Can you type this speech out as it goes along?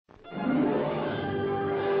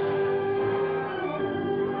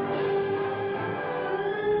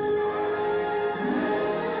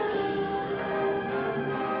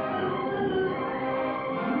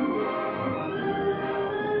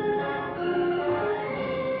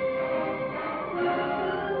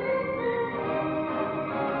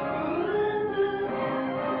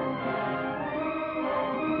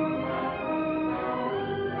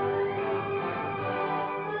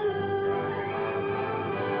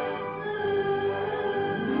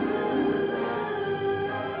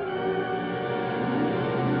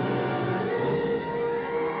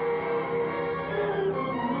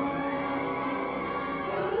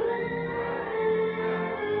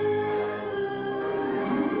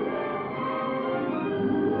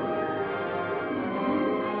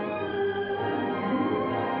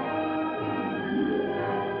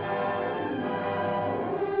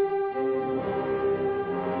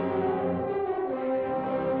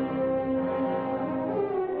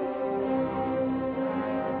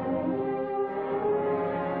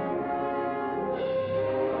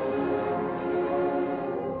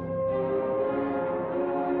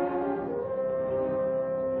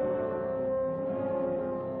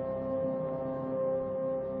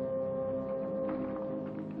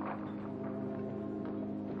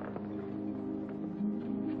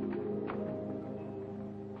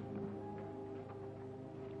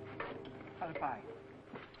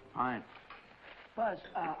Fine. Buzz,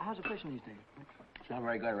 how's the fishing these days? It's not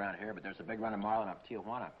very good around here, but there's a big run of marlin up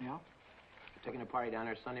Tijuana. Yeah? We're taking a party down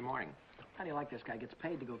there Sunday morning. How do you like this guy? Gets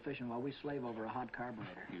paid to go fishing while we slave over a hot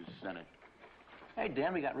carburetor. You said it. Hey,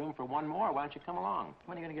 Dan, we got room for one more. Why don't you come along?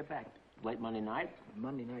 When are you going to get back? Late Monday night.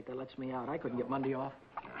 Monday night, that lets me out. I couldn't get Monday off.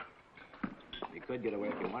 You could get away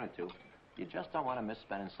if you wanted to. You just don't want to miss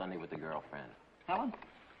spending Sunday with the girlfriend. Helen?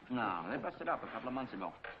 No, they busted up a couple of months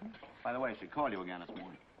ago. By the way, she called you again this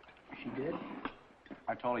morning. She did?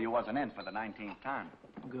 I told her you wasn't in for the 19th time.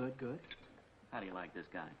 Good, good. How do you like this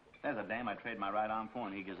guy? There's a dame I trade my right arm for,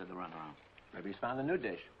 and he gives her the runaround. Maybe he's found a new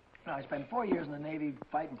dish. No, I spent 4 years in the Navy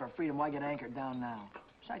fighting for freedom. Why get anchored down now?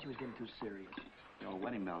 Besides, she was getting too serious. Your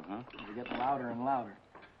wedding bells, huh? They were getting louder and louder.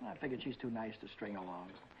 I figured she's too nice to string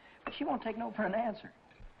along. But she won't take no for an answer.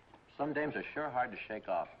 Some dames are sure hard to shake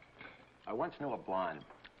off. I once knew a blonde.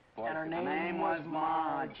 Boy, and her name was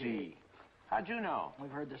Margie. How'd you know?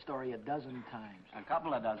 We've heard the story a dozen times. A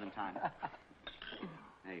couple of dozen times.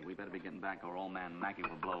 Hey, we better be getting back or old man Mackey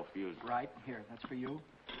will blow a fuse. Right. Here, that's for you.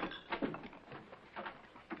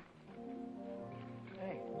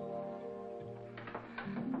 Hey.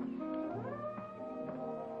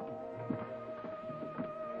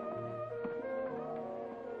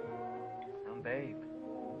 Some babe.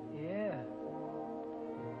 Yeah.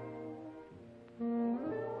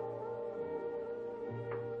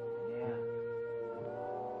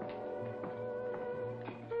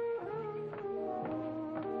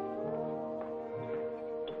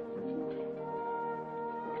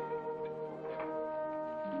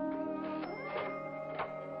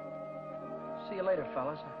 See you later,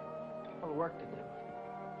 fellas. A little work to do.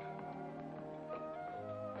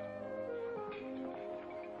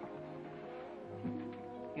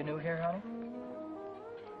 You new here, honey?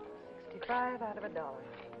 65 out of $1.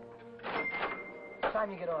 What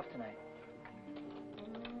time you get off tonight?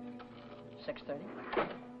 6:30?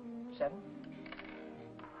 7?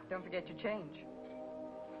 Don't forget your change.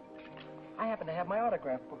 I happen to have my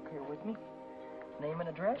autograph book here with me. Name and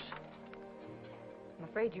address? I'm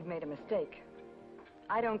afraid you've made a mistake.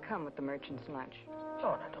 I don't come with the merchant's lunch.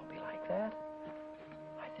 Oh, now, don't be like that.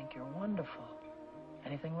 I think you're wonderful.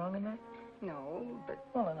 Anything wrong in that? No, but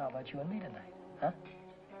Well, then how about you and me tonight, huh?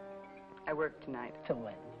 I work tonight. Till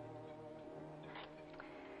when?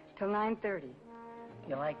 Till 9:30.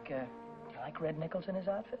 You like Red Nichols in his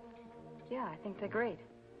outfit? Yeah, I think they're great.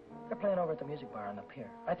 They're playing over at the music bar on the pier.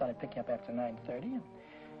 I thought I'd pick you up after 9:30 and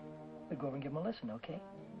we'd go over and give them a listen, okay?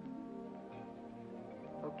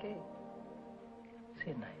 Okay. See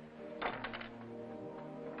you tonight.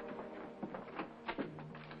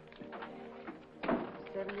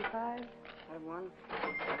 75 out of 1.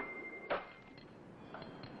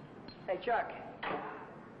 Hey, Chuck.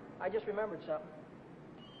 I just remembered something.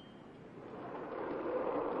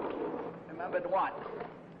 Remembered what?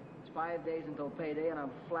 It's 5 days until payday and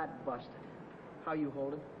I'm flat busted. How you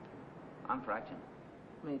holding? I'm fraction.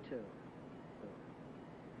 Me too.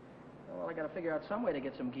 Well, I gotta figure out some way to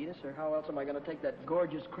get some Gitas, or how else am I gonna take that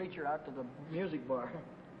gorgeous creature out to the music bar?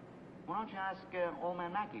 Why don't you ask old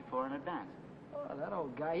man Mackey for an advance? Oh, that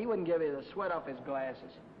old guy, he wouldn't give you the sweat off his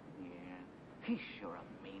glasses. Yeah, he's sure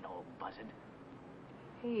a mean old buzzard.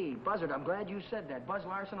 Hey, Buzzard, I'm glad you said that. Buzz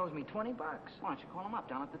Larson owes me $20. Why don't you call him up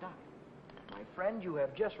down at the dock? My friend, you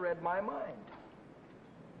have just read my mind.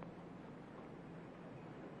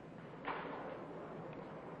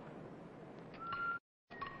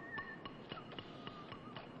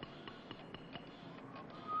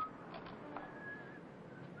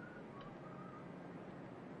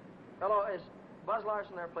 Hello, is Buzz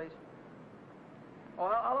Larson there, please?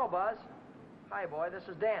 Oh, hello, Buzz. Hi, boy, this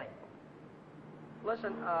is Danny.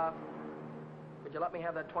 Listen, would you let me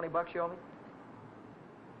have that $20 you owe me?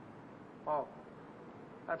 Oh,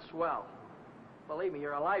 that's swell. Believe me,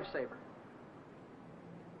 you're a lifesaver.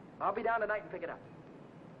 I'll be down tonight and pick it up.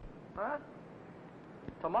 Huh?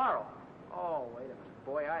 Tomorrow? Oh, wait a minute.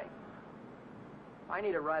 Boy, I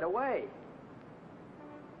need it right away.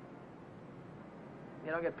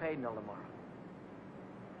 You don't get paid until tomorrow.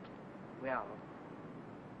 Yeah.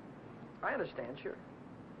 I understand, sure.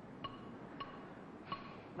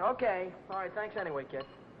 Okay. All right, thanks anyway, kid.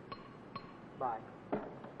 Bye.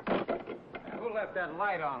 Who left that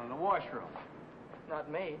light on in the washroom? Not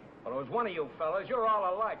me. Well, it was one of you fellas. You're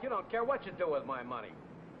all alike. You don't care what you do with my money.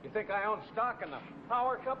 You think I own stock in the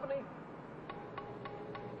power company?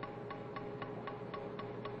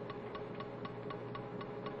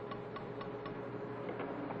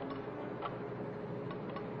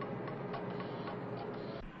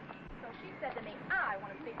 So she said to me, I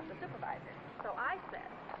want to speak to the supervisor. So I said,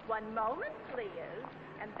 1 moment, please.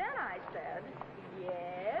 And then I said,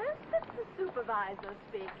 yes. supervisor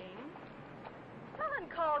speaking. Helen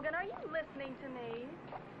Colgan, are you listening to me?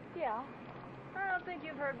 Yeah. I don't think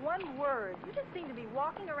you've heard one word. You just seem to be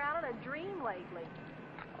walking around in a dream lately.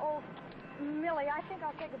 Oh, Millie, I think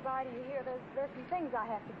I'll say goodbye to you here. There's some things I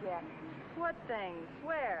have to get. What things?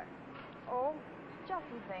 Where? Oh, just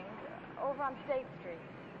some things. Over on State Street.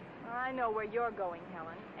 I know where you're going,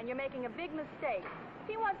 Helen, and you're making a big mistake. If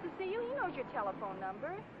he wants to see you, he knows your telephone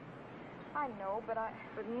number. I know, but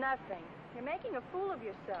But nothing. You're making a fool of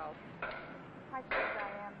yourself. I suppose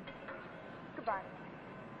I am. Goodbye.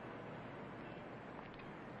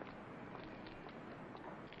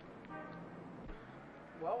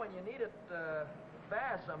 Well, when you need it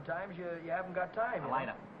fast, sometimes you haven't got time. A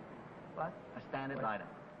lighter. What? A standard lighter.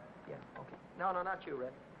 Yeah, okay. No, not you,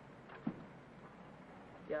 Red.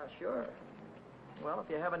 Yeah, sure. Well, if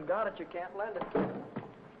you haven't got it, you can't lend it.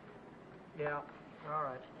 Yeah, all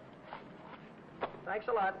right. Thanks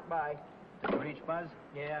a lot. Bye. Did you reach Buzz?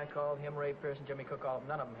 Yeah, I called him, Ray Pearson, Jimmy Cook, all of them.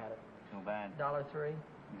 None of them had it. Too bad. $1.03.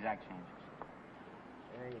 Exact changes.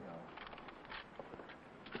 There you go.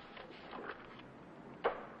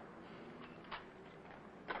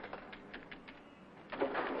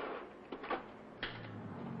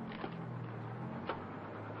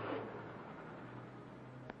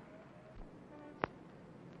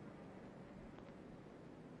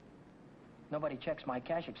 Nobody checks my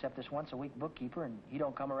cash except this once-a-week bookkeeper, and he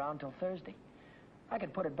don't come around till Thursday. I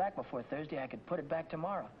could put it back before Thursday. I could put it back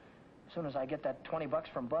tomorrow, as soon as I get that $20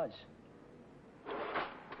 from Buzz.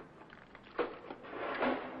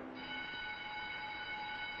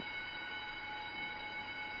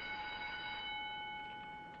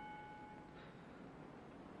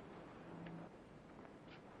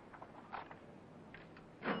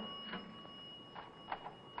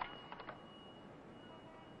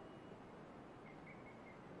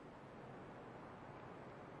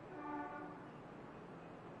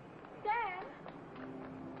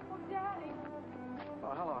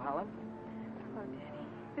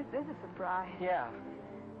 This is a surprise. Yeah.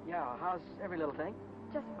 How's every little thing?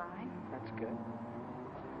 Just fine. That's good.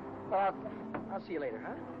 I'll see you later,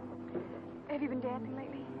 huh? Have you been dancing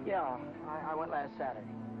lately? Yeah, I went last Saturday.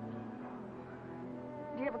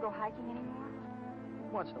 Do you ever go hiking anymore?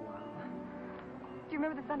 Once in a while. Do you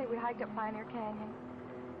remember the Sunday we hiked up Pioneer Canyon?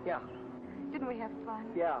 Yeah. Didn't we have fun?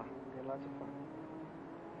 Yeah, we had lots of fun.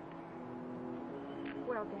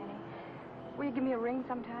 Well, Danny, will you give me a ring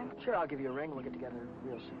sometime? Sure, I'll give you a ring. We'll get together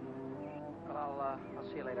real soon. Well, I'll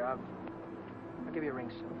see you later. I'll give you a ring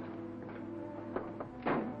soon.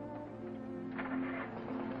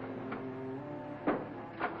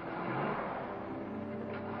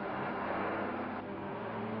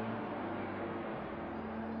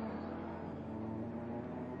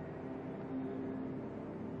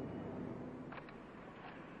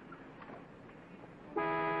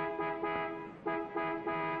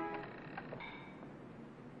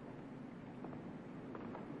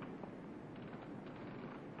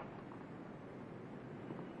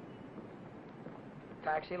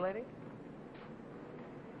 Taxi lady?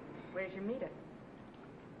 Where's your meter?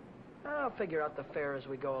 I'll figure out the fare as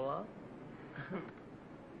we go along.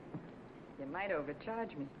 You might overcharge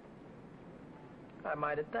me. I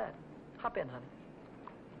might at that. Hop in, honey.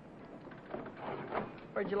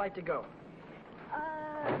 Where'd you like to go?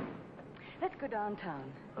 Let's go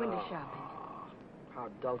downtown. Window shopping. How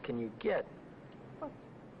dull can you get? Well,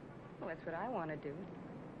 that's what I want to do.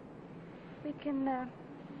 We can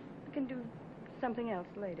do something else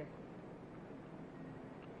later.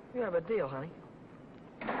 You have a deal, honey.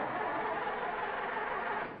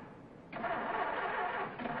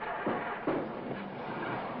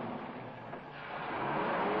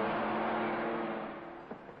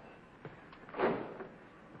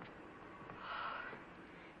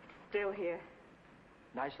 Still here.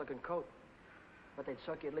 Nice looking coat. But they'd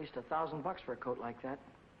suck you at least $1,000 for a coat like that.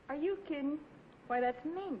 Are you kidding? Why, that's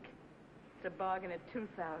mink. It's a bargain at $2,000.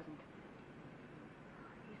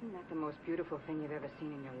 Isn't that the most beautiful thing you've ever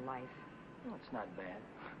seen in your life? Well, it's not bad.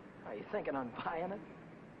 Are you thinking on buying it?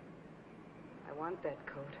 I want that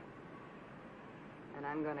coat. And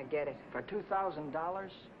I'm gonna get it. For $2,000?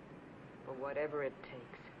 For whatever it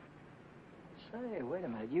takes. Say, wait a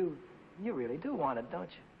minute. You really do want it, don't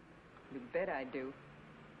you? You bet I do.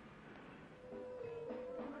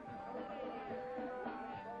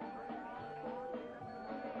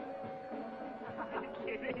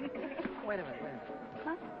 Wait a minute.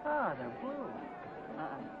 Huh? Ah, they're blue.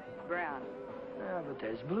 Brown. Yeah, but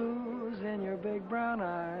there's blues in your big brown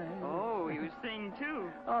eyes. Oh, you sing too.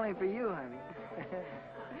 Only for you, honey.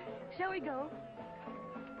 Shall we go?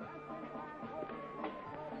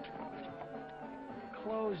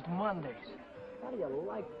 Closed Mondays. How do you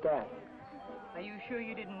like that? Are you sure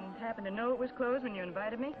you didn't happen to know it was closed when you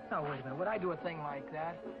invited me? No, wait a minute. Would I do a thing like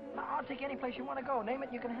that? I'll take any place you want to go. Name it,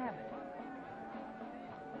 you can have it.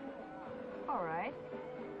 All right.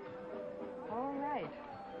 All right.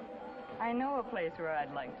 I know a place where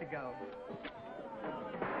I'd like to go.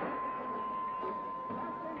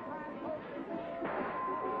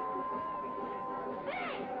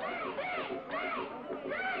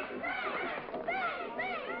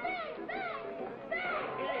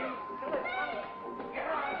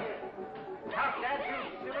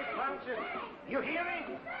 You hear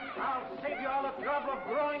me? I'll save you all the trouble of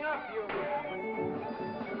growing up, you...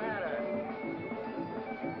 What's the matter?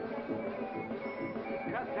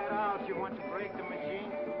 Cut that out. You want to break the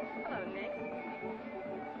machine? Hello, Nick.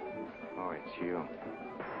 Oh, it's you.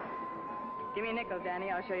 Give me a nickel, Danny.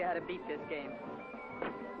 I'll show you how to beat this game.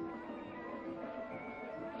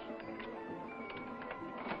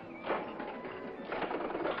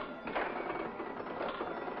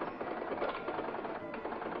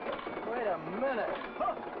 Wait a minute.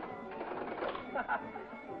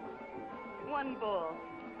 One ball.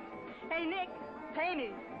 Hey, Nick. Pay me.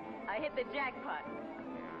 I hit the jackpot.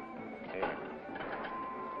 Hey.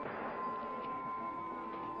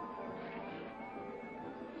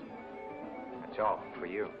 That's all for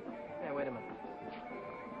you. Yeah, wait a minute.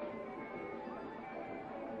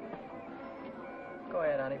 Go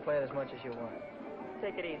ahead, honey. Play it as much as you want.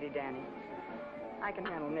 Take it easy, Danny. I can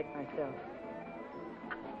handle Nick myself.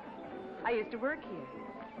 I used to work here.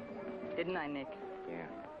 Didn't I, Nick? Yeah.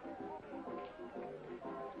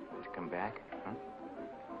 To come back, huh?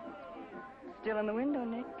 Still in the window,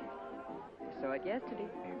 Nick. I saw it yesterday.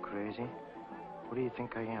 Are you crazy? What do you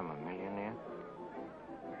think I am, a millionaire?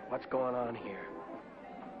 What's going on here?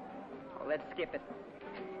 Oh, let's skip it.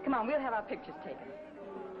 Come on, we'll have our pictures taken.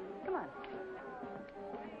 Come on.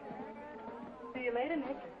 See you later,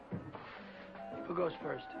 Nick. Who goes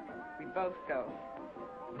first? We both go.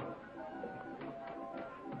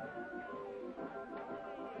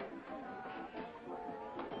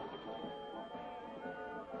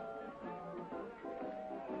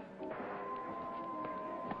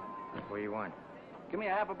 What do you want? Give me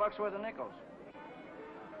 $50 worth of nickels.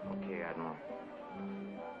 Okay, Admiral.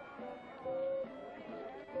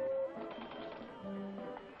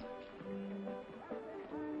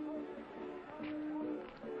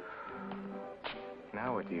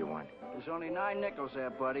 Now what do you want? There's only 9 nickels there,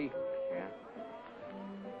 buddy. Yeah?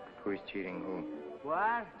 Who's cheating who?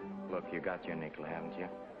 What? Look, you got your nickel, haven't you?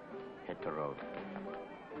 Hit the road.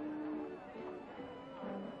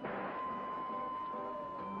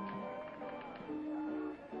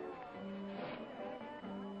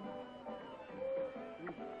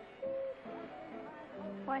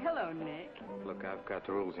 Why, hello, Nick. Look, I've got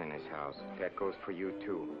rules in this house. That goes for you,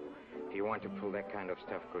 too. If you want to pull that kind of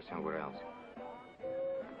stuff, go somewhere else.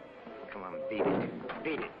 Come on, beat it.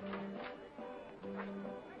 Beat it.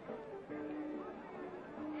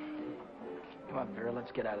 Come on, Vera,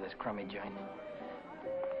 let's get out of this crummy joint.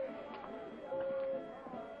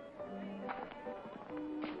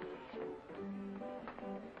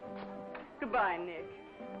 Goodbye, Nick.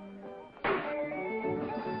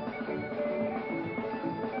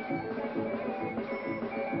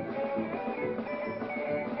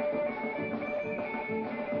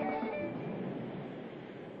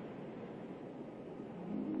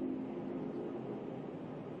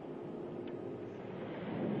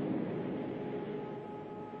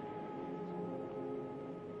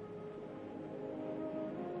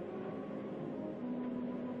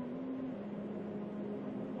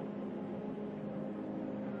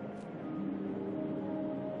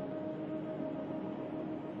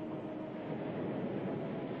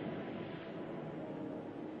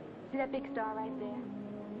 See that big star right there?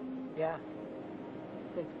 Yeah?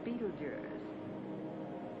 That's Beetlejuice.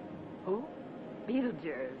 Who?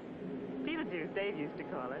 Beetlejuice. Beetlejuice, Dave used to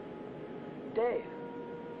call it. Dave.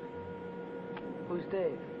 Who's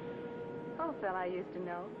Dave? Oh, fella I used to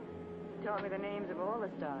know. Taught me the names of all the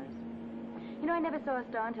stars. You know, I never saw a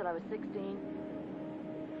star until I was 16.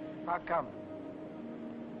 How come?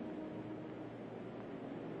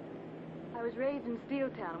 I was raised in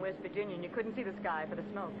Steeltown, West Virginia, and you couldn't see the sky for the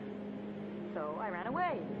smoke. So I ran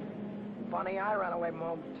away. Funny, I ran away from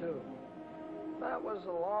home, too. That was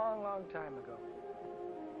a long, long time ago.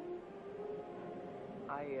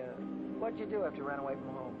 What'd you do after you ran away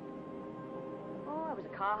from home? Oh, I was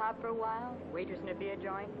a car hop for a while, waitress in a beer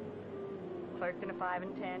joint, clerked in a 5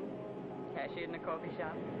 and 10, cashiered in a coffee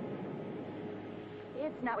shop.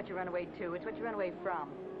 It's not what you run away to, it's what you run away from.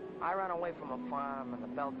 I ran away from a farm and the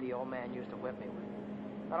belt the old man used to whip me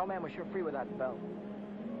with. That old man was sure free with that belt.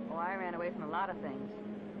 Oh, I ran away from a lot of things.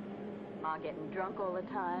 Ma getting drunk all the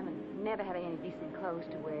time and never having any decent clothes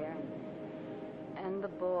to wear. And the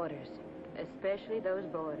boarders, especially those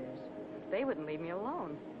boarders. They wouldn't leave me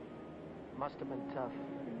alone. Must have been tough.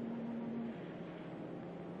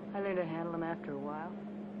 I learned to handle them after a while.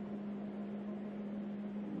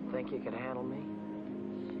 Think you could handle me?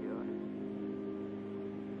 Sure.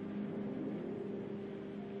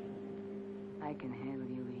 I can handle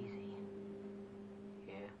you easy.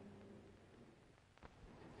 Yeah.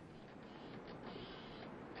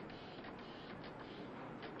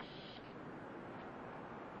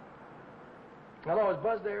 Hello, is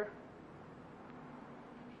Buzz there?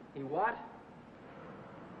 He what?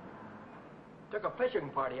 Took a fishing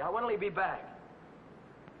party out. When'll he be back?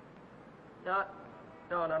 No,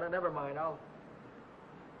 never mind. All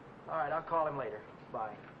right, I'll call him later.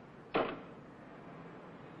 Bye.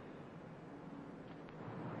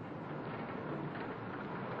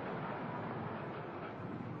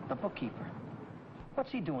 The bookkeeper.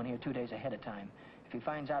 What's he doing here 2 days ahead of time? If he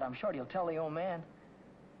finds out, I'm sure he'll tell the old man.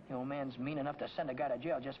 The old man's mean enough to send a guy to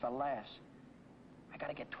jail just for laughs. I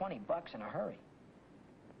gotta get $20 in a hurry.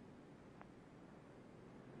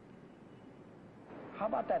 How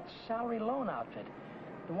about that salary loan outfit?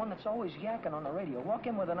 The one that's always yakking on the radio. Walk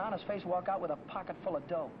in with an honest face, walk out with a pocket full of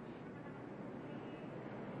dough.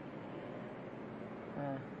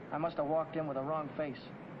 I must have walked in with the wrong face.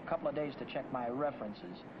 A couple of days to check my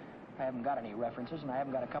references. I haven't got any references, and I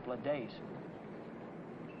haven't got a couple of days.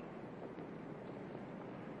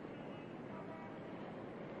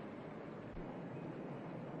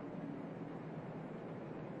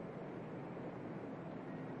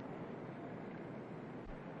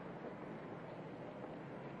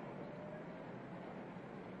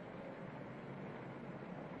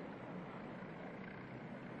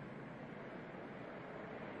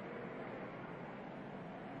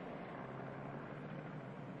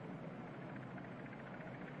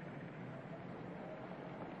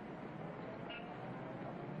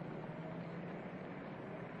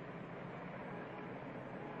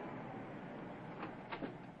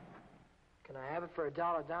 Can I have it for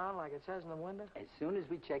 $1 down, like it says in the window? As soon as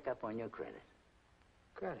we check up on your credit.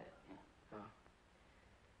 Credit? Yeah.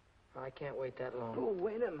 Oh. I can't wait that long. Oh,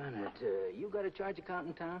 wait a minute. You got a charge account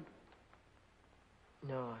in town?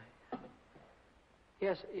 No,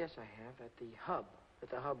 Yes, I have, at the hub. At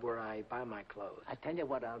the hub where I buy my clothes. I tell you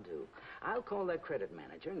what I'll do. I'll call that credit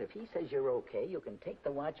manager, and if he says you're okay, you can take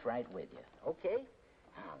the watch right with you. Okay?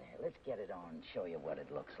 Now, there, let's get it on and show you what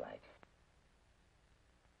it looks like.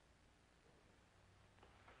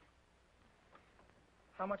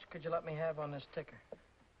 How much could you let me have on this ticker?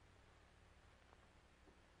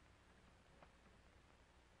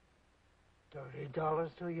 $30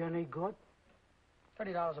 do you any good?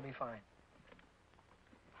 $30 will be fine.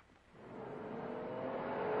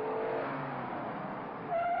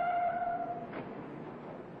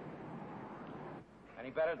 Any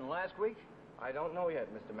better than last week? I don't know yet,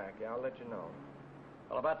 Mr. Mackey. I'll let you know.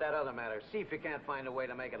 Well, about that other matter, see if you can't find a way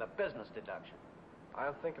to make it a business deduction.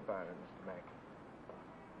 I'll think about it, Mr. Mackey.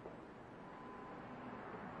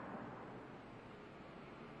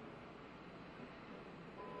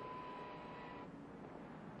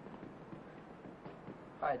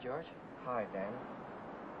 Hi, George. Hi, Dan.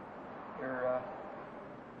 You're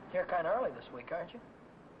here kind of early this week, aren't you?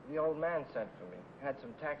 The old man sent for me. Had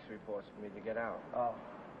some tax reports for me to get out. Oh.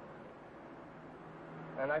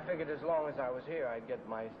 And I figured as long as I was here, I'd get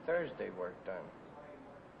my Thursday work done.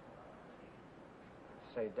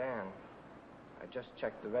 Say, Dan, I just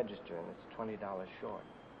checked the register, and it's $20 short.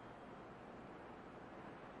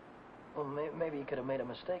 Well, maybe you could have made a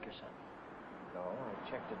mistake or something. No, I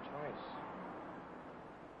checked it twice.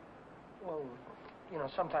 Well, you know,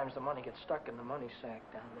 sometimes the money gets stuck in the money sack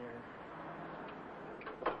down there.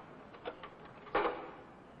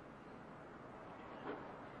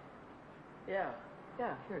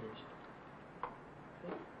 Yeah, here it is.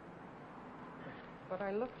 See? But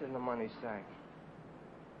I looked in the money sack.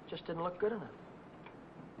 Just didn't look good enough.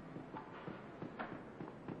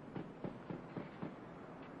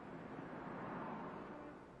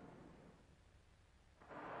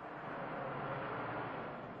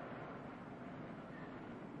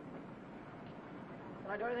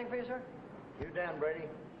 Can I do anything for you, sir? You Dan, Brady.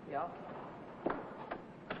 Yeah.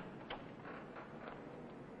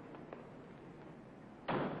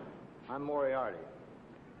 I'm Moriarty,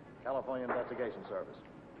 California Investigation Service.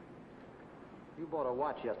 You bought a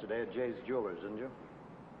watch yesterday at Jay's Jewelers, didn't you?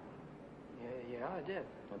 Yeah, I did.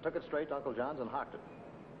 And took it straight to Uncle John's and hocked it.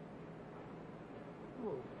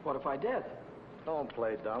 Well, what if I did? Don't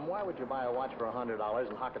play dumb. Why would you buy a watch for $100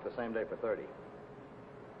 and hock it the same day for $30?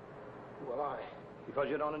 Well, Because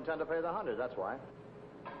you don't intend to pay the 100, that's why.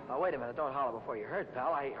 Now, wait a minute. Don't holler before you hurt,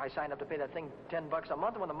 pal. I signed up to pay that thing $10 a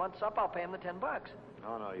month, and when the month's up, I'll pay him the $10.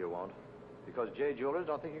 No, you won't. Because J Jewelers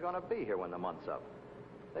don't think you're going to be here when the month's up.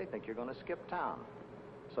 They think you're going to skip town.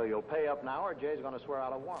 So you'll pay up now, or Jay's going to swear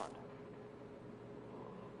out a warrant.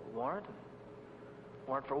 Warrant?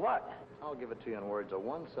 Warrant for what? I'll give it to you in words of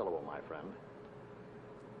one syllable, my friend.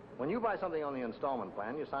 When you buy something on the installment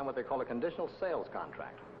plan, you sign what they call a conditional sales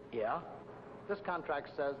contract. Yeah? This contract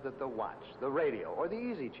says that the watch, the radio, or the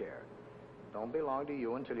easy chair don't belong to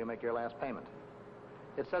you until you make your last payment.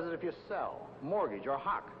 It says that if you sell, mortgage, or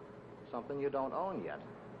hock something you don't own yet,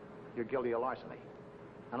 you're guilty of larceny.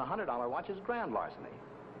 And a $100 watch is grand larceny.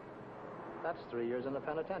 That's 3 years in the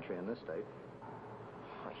penitentiary in this state.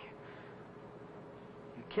 Oh,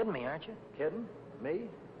 you're kidding me, aren't you? Kidding? Me?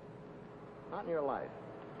 Not in your life.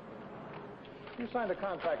 You signed a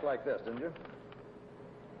contract like this, didn't you?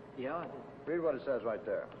 Yeah, I did. Read what it says right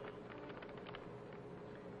there.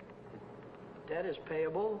 Debt is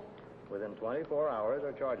payable. Within 24 hours,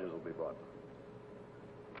 our charges will be brought.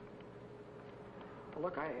 Well,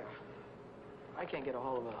 look, I can't get a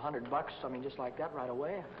hold of $100, I mean, just like that right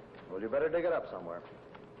away. Well, you better dig it up somewhere.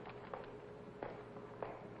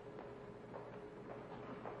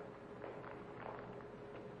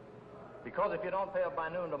 Because if you don't pay up by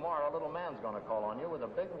noon tomorrow, a little man's going to call on you with a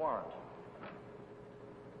big warrant.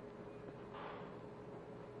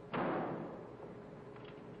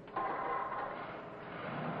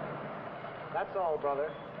 That's all,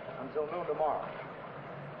 brother. Until noon tomorrow.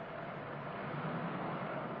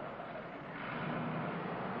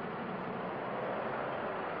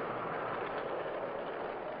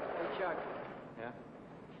 Hey, Chuck, Yeah?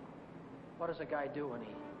 what does a guy do when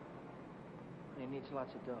he needs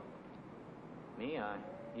lots of dough? Me, I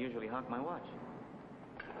usually hock my watch.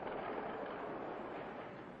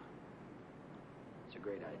 It's a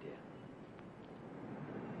great idea.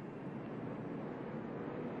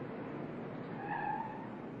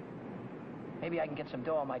 Maybe I can get some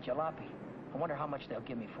dough on my jalopy. I wonder how much they'll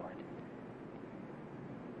give me for it.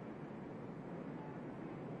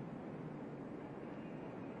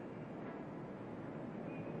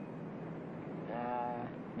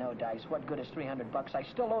 No dice. What good is $300? I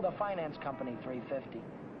still owe the finance company $350.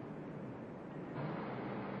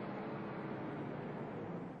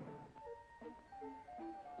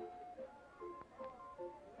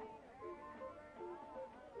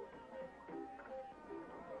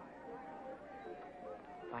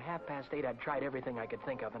 By 8:30, I'd tried everything I could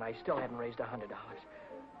think of, and I still hadn't raised $100.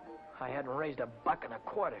 I hadn't raised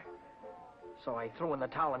 $1.25. So I threw in the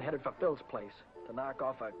towel and headed for Phil's place to knock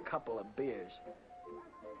off a couple of beers.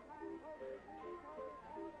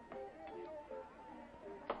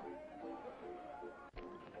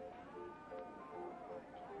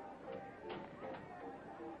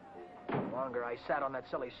 The longer I sat on that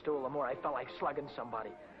silly stool, the more I felt like slugging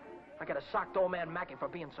somebody. I could have socked old man Mackey for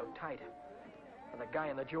being so tight. Or the guy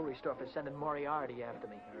in the jewelry store for sending Moriarity after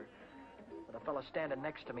me. Or the fellow standing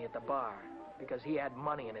next to me at the bar because he had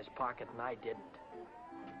money in his pocket and I didn't.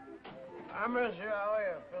 I miss you. How are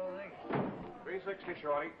you, Philzy? 360,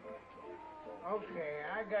 Shorty. Okay,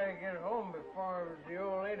 I gotta get home before the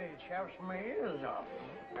old lady chops my ears off.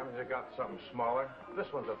 Haven't you got something smaller?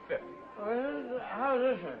 This one's a 50. How's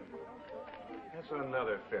this one? That's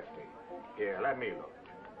another 50. Here, let me look.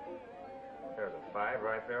 There's a 5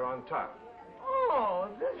 right there on top. Oh,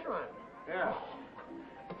 this one. Yeah.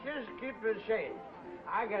 Just keep the change.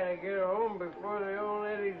 I gotta get home before the old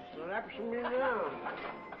lady slaps me down.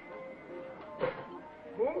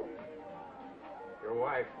 Who? Your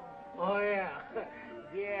wife. Oh, yeah.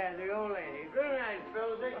 Yeah, the old lady. Good night,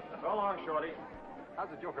 Philzy. So long, Shorty.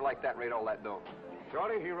 How's a joker like that rate all that dough?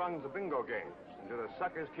 Shorty, he runs the bingo games. And do the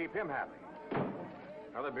suckers keep him happy?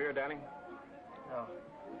 Another beer, Danny? No.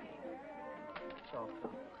 So.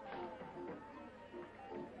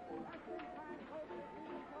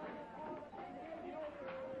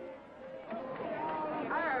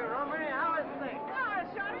 Hi, Rooney. How is things? Hi,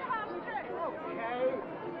 Johnny. How's it? Okay.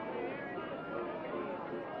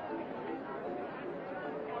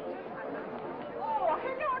 Oh,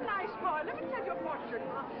 hello, nice boy. Let me tell you a fortune.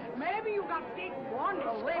 Maybe you got big ones.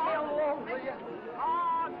 Leave me alone, will you?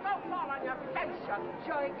 Oh, don't fall on your face, you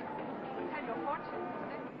jerk. Tell you a fortune.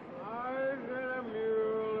 I've got a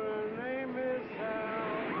mule. Her name is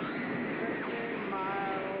Helen. 50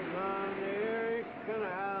 miles on the Erie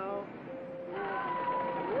Canal.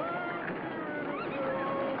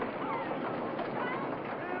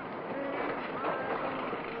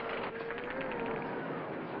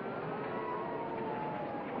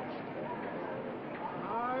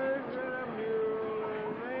 I've got a mule. Her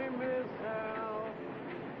name is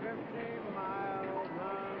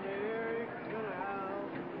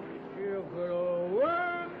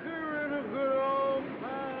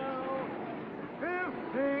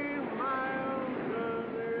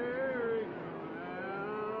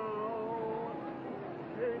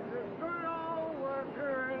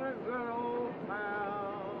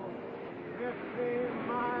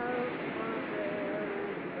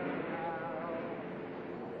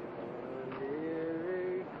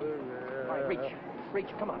Reach.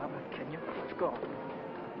 Come on, I'm not kidding you. Let's go. All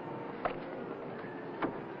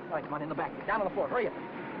right, come on, in the back. Down on the floor. Hurry up.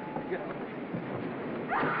 Get up.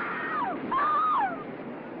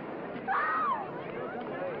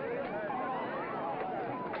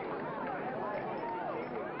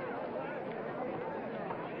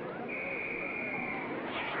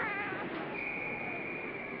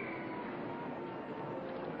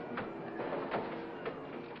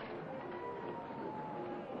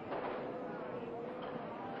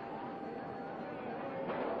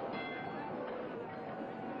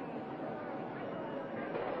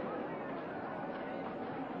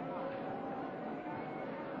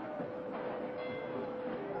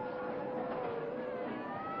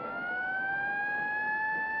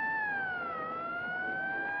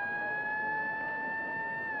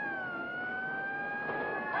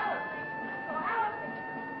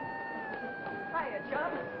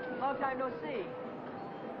 Long time no see.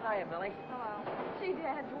 Hiya, Millie. Hello. Gee,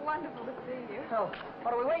 Dad, it's wonderful to see you. So,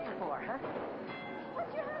 what are we waiting for, huh?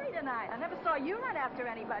 What's your hurry tonight? I never saw you run after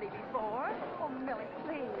anybody before. Oh, Millie,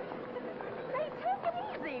 please. Say, take it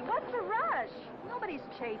easy. What's the rush? Nobody's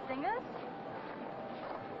chasing us.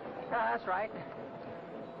 That's right.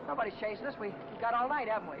 Nobody's chasing us. We've got all night,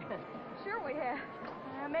 haven't we? Sure we have.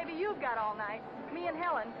 Maybe you've got all night. Me and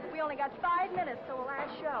Helen, we only got 5 minutes till the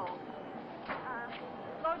last show.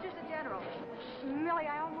 Lodger's the general. Millie,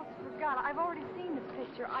 I almost forgot. I've already seen this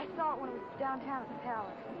picture. I saw it when it was downtown at the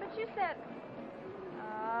Palace. But you said...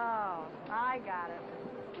 Oh, I got it.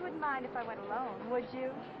 You wouldn't mind if I went alone, would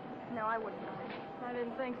you? No, I wouldn't mind. I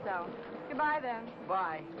didn't think so. Goodbye, then.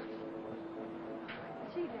 Bye.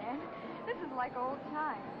 Gee, Dan, this is like old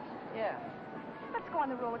times. Yeah. Let's go on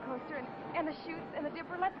the roller coaster and the chutes and the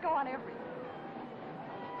dipper. Let's go on everything.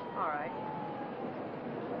 All right.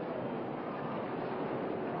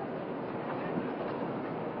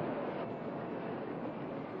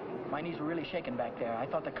 My knees were really shaking back there. I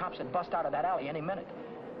thought the cops had bust out of that alley any minute.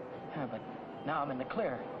 Yeah, but now I'm in the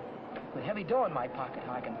clear. With heavy dough in my pocket,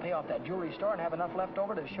 I can pay off that jewelry store and have enough left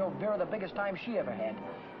over to show Vera the biggest time she ever had.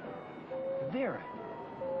 Vera.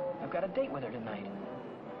 I've got a date with her tonight.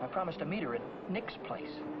 I promised to meet her at Nick's place.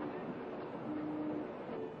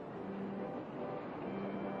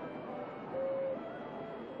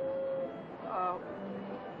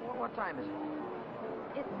 What time is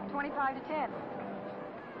it? It's 25 to 10.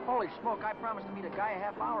 Holy smoke, I promised to meet a guy a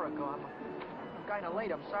half hour ago. I'm kind of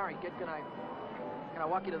late. I'm sorry, kid. Can I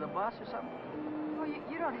walk you to the bus or something? Well,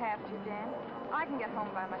 you don't have to, Dan. I can get home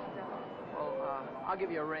by myself. Well, I'll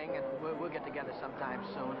give you a ring, and we'll get together sometime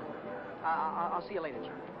soon. I'll see you later,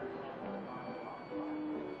 Jeanne.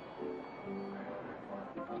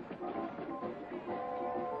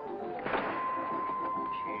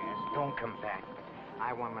 Cheers. Don't come back.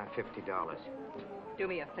 I want my $50. Do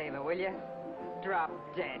me a favor, will you? Drop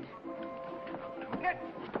dead. Get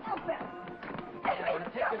off that!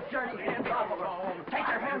 Take your dirty hands off of her. Take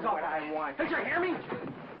your hands off what I want. Did you hear me?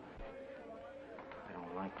 I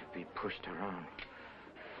don't like to be pushed around.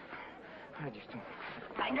 I just don't...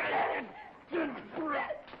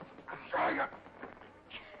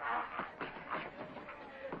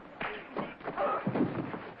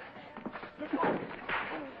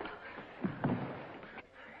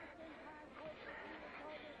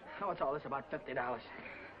 What's all this about $50?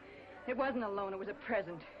 It wasn't a loan, it was a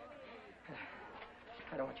present.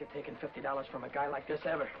 I don't want you taking $50 from a guy like this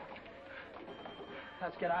ever.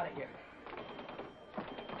 Let's get out of here.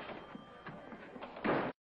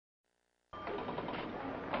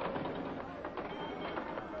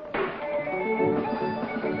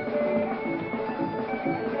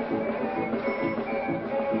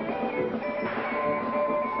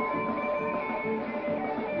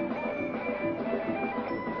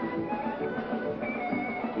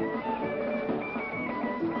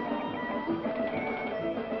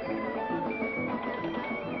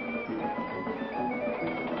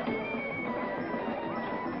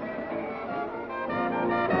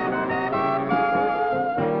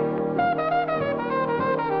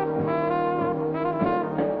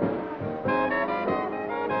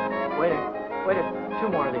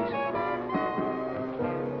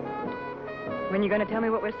 When you going to tell me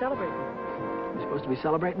what we're celebrating? We're supposed to be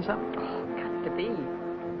celebrating something? Oh, got to be.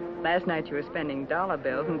 Last night you were spending dollar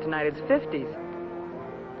bills, and tonight it's 50s.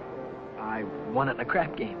 I won it in a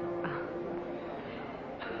crap game.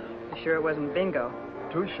 You sure it wasn't bingo?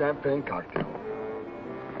 2 champagne cocktails.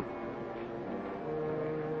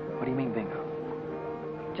 What do you mean, bingo?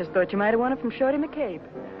 Just thought you might have won it from Shorty McCabe.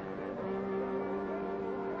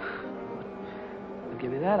 I'll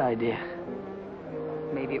give you that idea.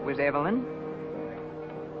 Maybe it was Evelyn.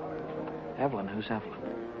 Evelyn? Who's Evelyn?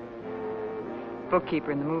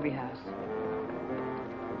 bookkeeper in the movie house.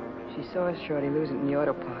 She saw Shorty lose it in the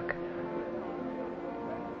auto park.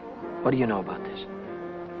 What do you know about this?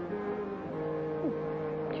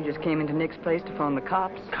 She just came into Nick's place to phone the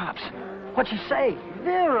cops. Cops? What'd you say?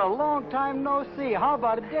 Vera, long time no see. How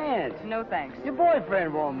about a dance? No thanks. Your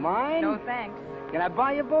boyfriend won't mind. No thanks. Can I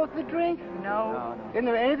buy you both a drink? No. Isn't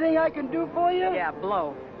there anything I can do for you? Yeah,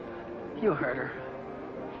 blow. You heard her.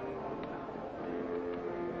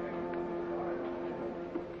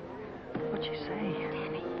 What'd she say?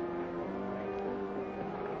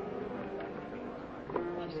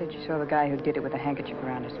 She said she saw the guy who did it with a handkerchief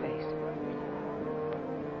around his face.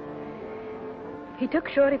 He took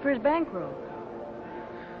Shorty for his bankroll.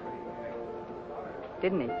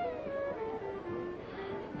 Didn't he?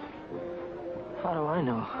 How do I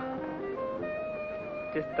know?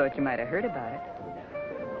 Just thought you might have heard about it.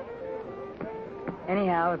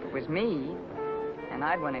 Anyhow, if it was me, and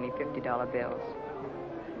I'd won any $50 bills,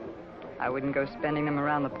 I wouldn't go spending them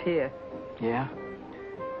around the pier. Yeah?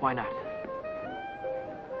 Why not?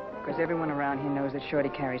 Because everyone around here knows that Shorty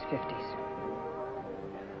carries 50s.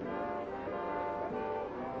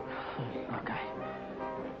 Look,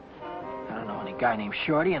 I don't know any guy named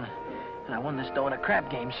Shorty, and I won this dough in a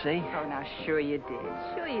crap game, see? Oh, now, sure you did.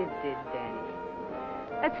 Sure you did, Danny.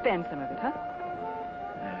 Let's spend some of it, huh?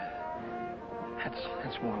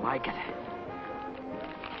 That's more like it.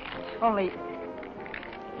 Only,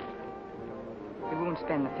 we won't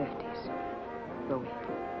spend the 50s, will we?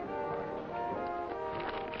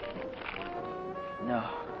 No.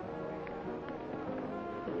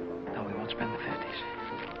 No, we won't spend the 50s.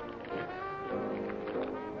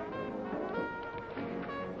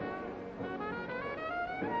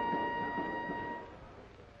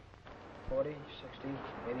 $40, $60,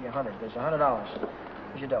 $80, $100. There's $100.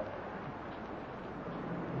 Here's your dough.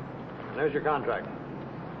 There's your contract.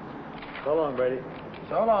 So long, Brady.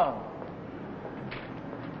 So long.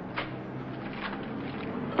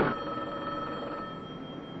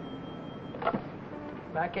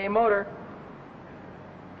 Mackey Motor.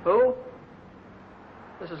 Who?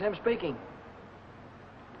 This is him speaking.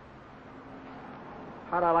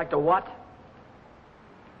 How'd I like to what?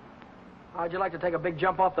 How'd you like to take a big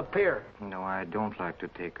jump off the pier? No, I don't like to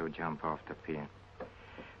take a jump off the pier.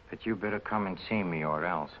 But you better come and see me, or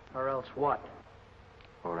else. Or else what?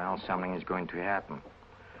 Or else something is going to happen.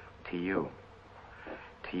 To you.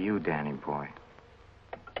 To you, Danny boy.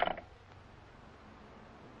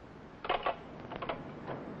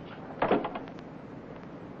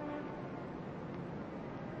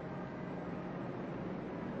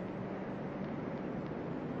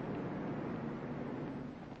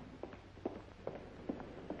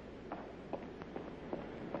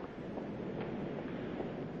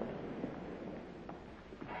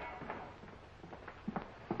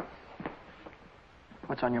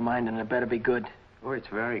 What's on your mind, and it better be good. Oh, it's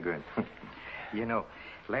very good. You know,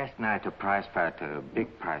 last night a prize fighter, a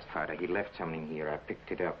big prize fighter, he left something here. I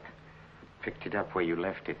picked it up. Picked it up where you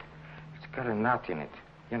left it. It's got a knot in it.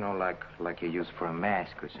 You know, like you use for a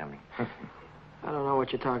mask or something. I don't know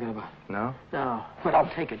what you're talking about. No? No, but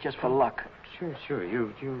I'll take it just for luck. Sure.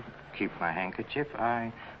 You keep my handkerchief.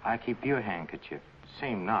 I keep your handkerchief.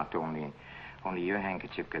 Same knot, only your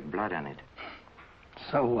handkerchief got blood on it.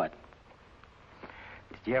 So what?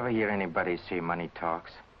 Did you ever hear anybody say money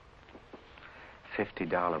talks?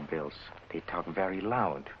 $50 bills. They talk very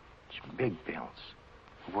loud. It's big bills.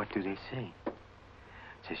 What do they say? It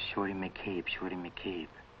says Shorty McCabe, Shorty McCabe.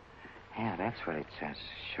 Yeah, that's what it says.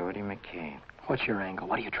 Shorty McCabe. What's your angle?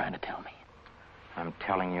 What are you trying to tell me? I'm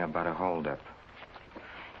telling you about a holdup.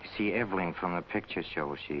 You see, Evelyn from the picture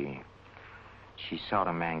show, she saw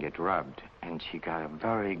the man get robbed, and she got a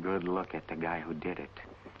very good look at the guy who did it.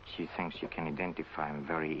 She thinks you can identify him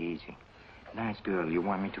very easy. Nice girl. You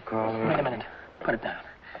want me to call her? Wait a minute. Put it down.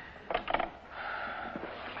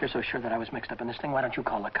 If you're so sure that I was mixed up in this thing, why don't you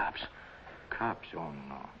call the cops? Cops? Oh,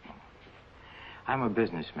 no. I'm a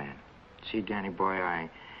businessman. See, Danny boy, I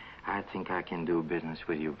think I can do business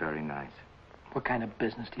with you very nice. What kind of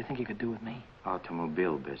business do you think you could do with me?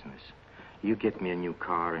 Automobile business. You get me a new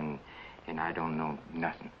car, and I don't know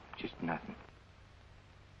nothing. Just nothing.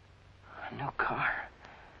 A new car?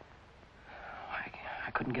 I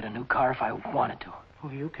couldn't get a new car if I wanted to. Oh,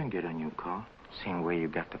 you can get a new car. Same way you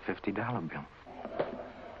got the $50 bill.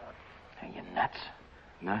 Are you nuts?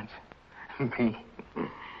 Nuts? Me?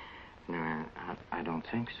 No, I don't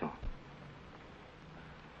think so.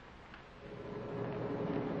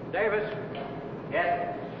 Davis,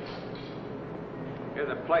 Yes? here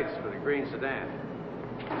are the plates for the green sedan.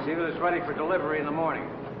 See that it's ready for delivery in the morning.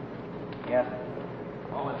 Yes.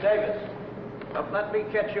 Oh, and Davis, But let me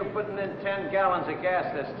catch you putting in 10 gallons of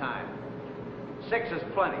gas this time. 6 is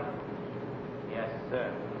plenty. Yes,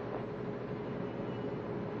 sir.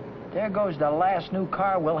 There goes the last new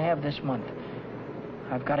car we'll have this month.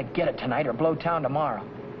 I've got to get it tonight or blow town tomorrow.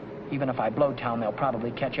 Even if I blow town, they'll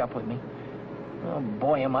probably catch up with me. Oh,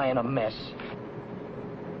 boy, am I in a mess.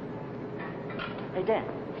 Hey, Dan,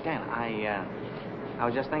 I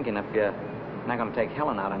was just thinking if you're not going to take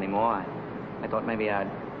Helen out anymore, I thought maybe I'd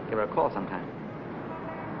give her a call sometime.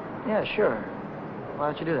 Yeah, sure.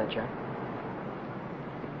 Why don't you do that, Jack?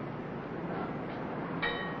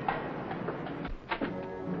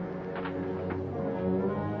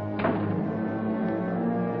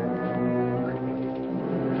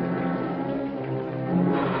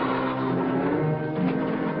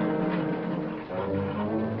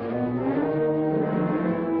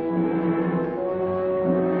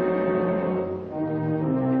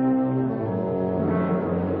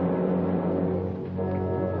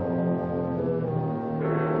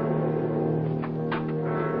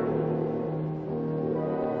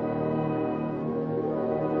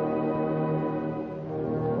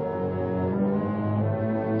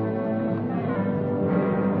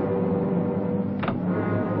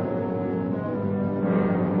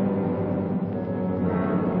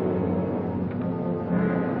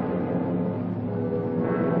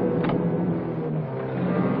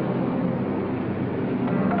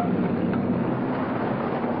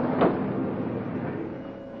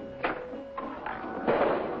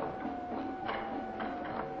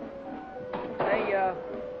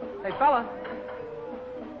 Hey, fella.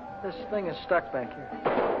 This thing is stuck back here.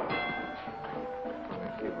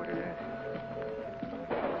 Let's see what it is.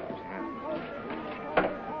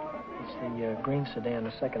 It's the green sedan,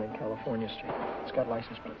 the second in California Street. It's got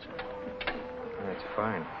license plates on it. That's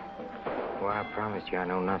fine. Well, I promise you I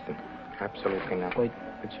know nothing. Absolutely nothing. Wait.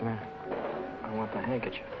 What's the matter? I want the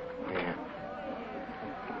handkerchief. Yeah.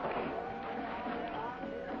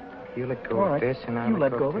 You let go All of right. this and I'll You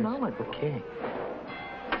let go go of of it this. and I'll let go. Okay.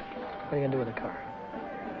 What are you going to do with the car?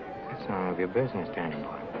 That's none of your business, Danny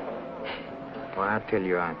boy. Well, I'll tell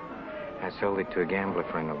you, I sold it to a gambler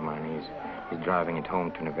friend of mine. He's driving it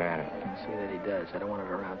home to Nevada. I'll see that he does. I don't want it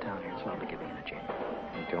around town here. It's not to get me in a jam.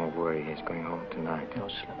 And don't worry, he's going home tonight. No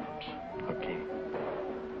slip-ups. Okay.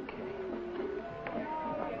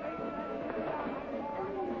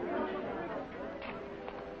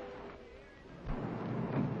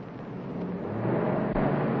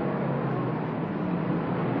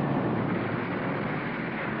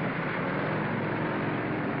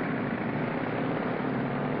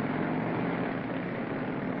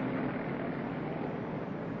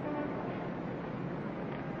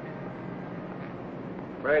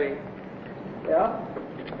 Brady. Yeah?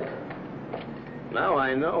 Now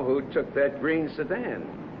I know who took that green sedan.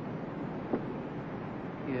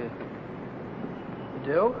 You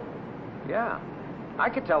do? Yeah. I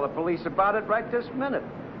could tell the police about it right this minute.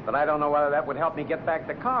 But I don't know whether that would help me get back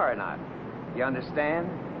the car or not. You understand?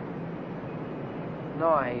 No,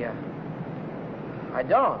 I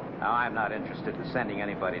don't. Now, I'm not interested in sending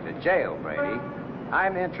anybody to jail, Brady.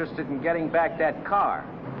 I'm interested in getting back that car.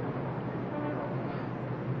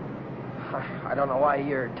 I don't know why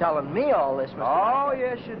you're telling me all this, Mr. Oh,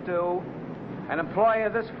 yes, you do. An employee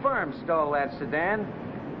of this firm stole that sedan,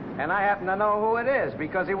 and I happen to know who it is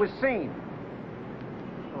because he was seen.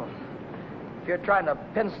 Well, if you're trying to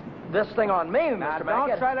pin this thing on me, Now, Mr. don't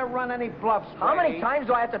Mackey... try to run any bluffs, Brady. How many times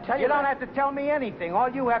do I have to tell you You don't that? have to tell me anything. All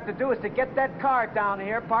you have to do is to get that car down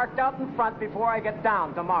here, parked out in front before I get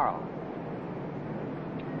down tomorrow.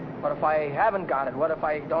 What if I haven't got it? What if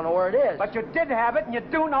I don't know where it is? But you did have it, and you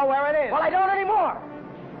do know where it is. Well, I don't anymore.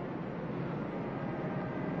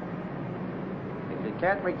 If you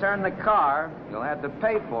can't return the car, you'll have to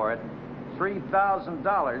pay for it.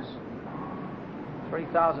 $3,000.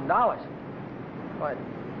 $3,000? What?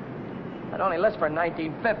 I'd only list for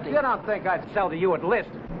 $1,950. You don't think I'd sell to you at list?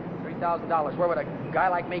 $3,000. Where would a guy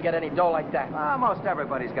like me get any dough like that? Most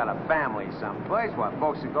everybody's got a family someplace. Why,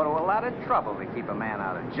 folks would go to a lot of trouble to keep a man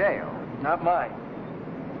out of jail. Not mine.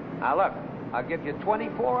 Now, look, I'll give you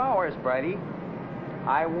 24 hours, Brady.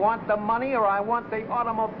 I want the money or I want the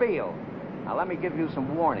automobile. Now, let me give you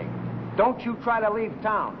some warning. Don't you try to leave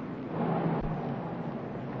town.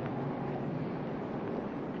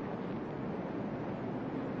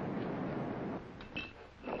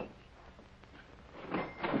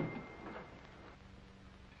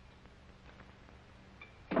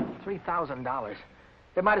 $3,000.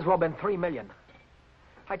 It might as well have been $3 million.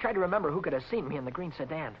 I tried to remember who could have seen me in the green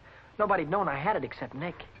sedan. Nobody'd known I had it except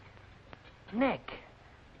Nick. Nick.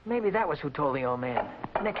 Maybe that was who told the old man.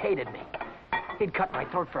 Nick hated me. He'd cut my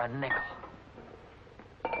throat for a nickel.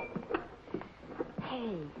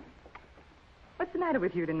 Say, what's the matter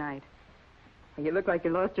with you tonight? You look like you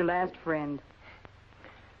lost your last friend.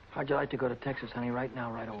 How'd you like to go to Texas, honey, right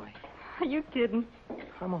now, right away? Are you kidding?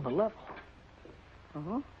 I'm on the level.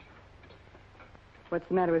 Oh? What's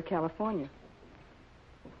the matter with California?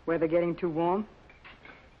 Weather getting too warm?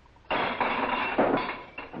 Tell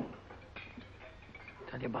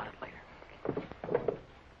you about it later.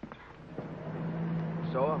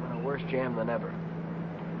 So I'm in a worse jam than ever.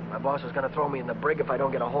 My boss is going to throw me in the brig if I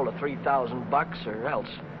don't get a hold of $3,000 or else.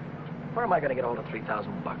 Where am I going to get a hold of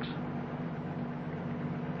 $3,000?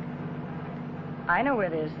 I know where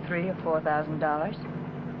there's $3,000 or $4,000.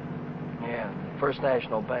 Yeah, First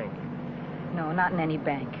National Bank. No, not in any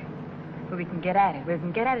bank. But we can get at it. We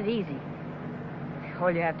can get at it easy.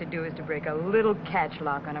 All you have to do is to break a little catch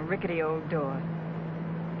lock on a rickety old door.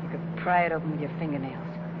 You could pry it open with your fingernails.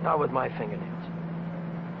 Not with my fingernails.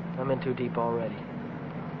 I'm in too deep already.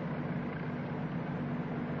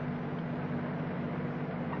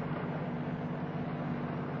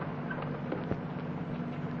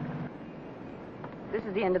 This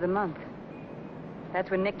is the end of the month. That's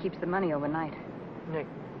when Nick keeps the money overnight. Nick?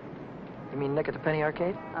 You mean Nick at the Penny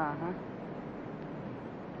Arcade? Uh-huh.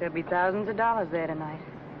 There'll be thousands of dollars there tonight.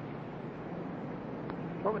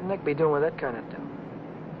 What would Nick be doing with that kind of dough?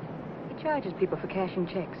 He charges people for cashing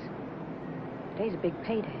checks. Today's a big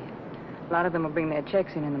payday. A lot of them will bring their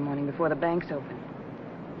checks in the morning before the bank's open.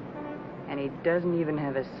 And he doesn't even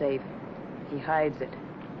have a safe. He hides it.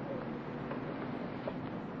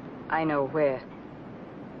 I know where.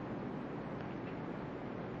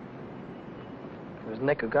 It was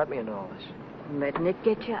Nick who got me into all this. Let Nick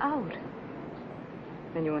get you out.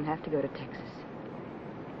 Then you won't have to go to Texas.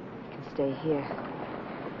 You can stay here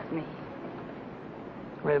with me.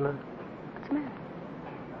 Wait a minute. What's the matter?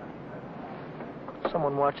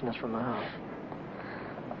 Someone watching us from the house.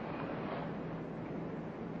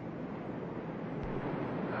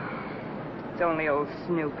 It's only old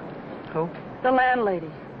Snoop. Who? The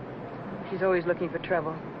landlady. She's always looking for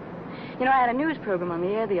trouble. You know, I had a news program on the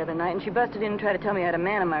air the other night, and she busted in and tried to tell me I had a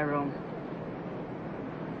man in my room.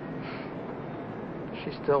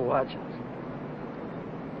 She's still watching us.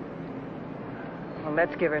 Well,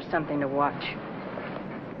 let's give her something to watch.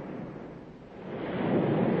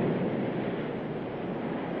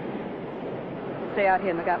 Stay out here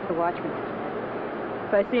and look out for the watchman.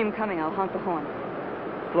 If I see him coming, I'll honk the horn.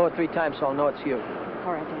 Blow it 3 times so I'll know it's you.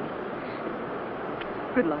 All right, Danny.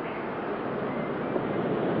 Good luck.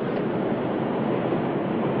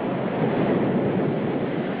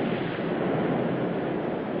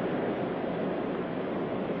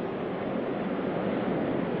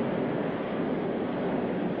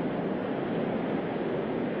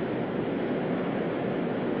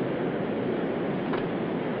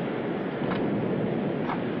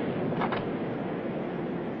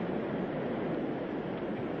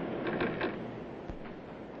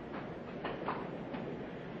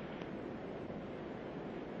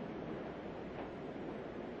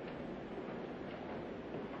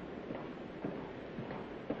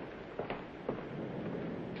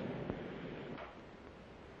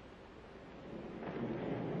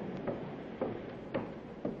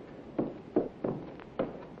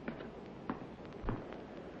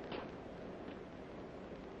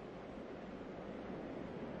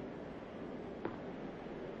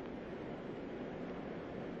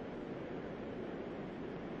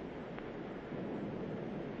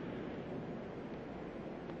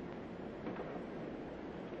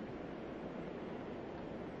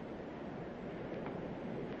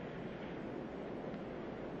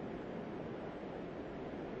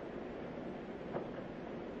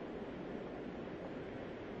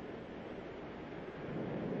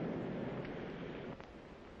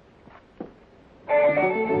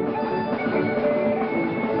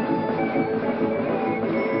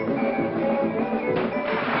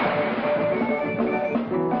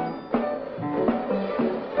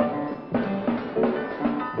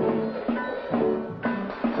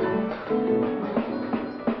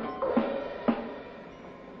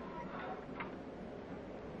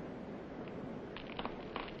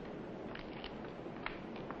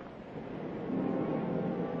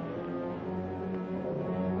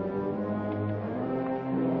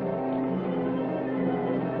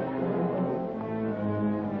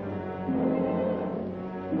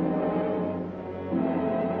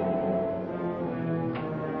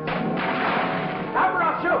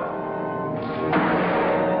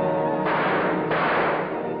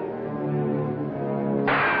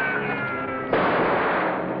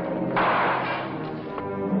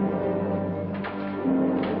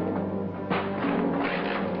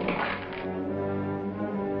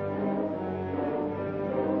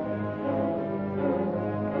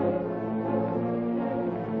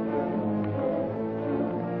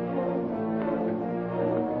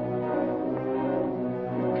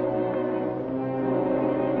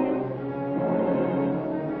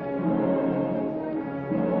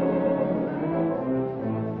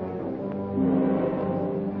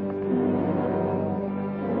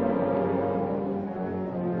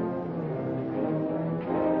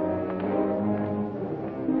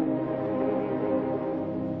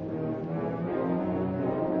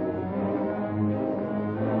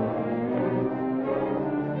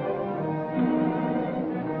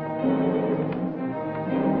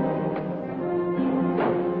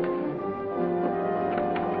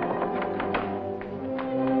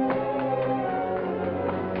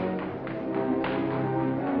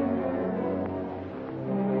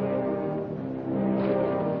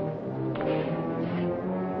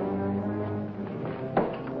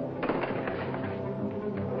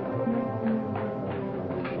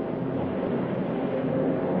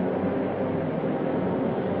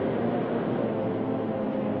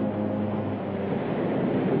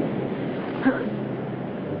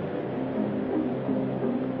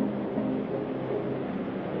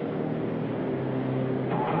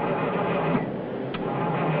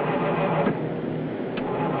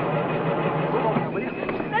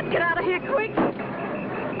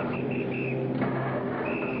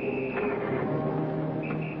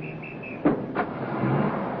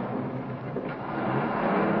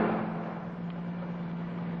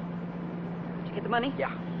 money?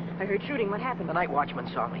 Yeah. I heard shooting. What happened? The night watchman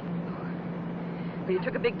saw me. Well, you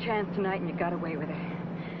took a big chance tonight and you got away with it.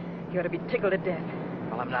 You ought to be tickled to death.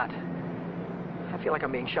 Well, I'm not. I feel like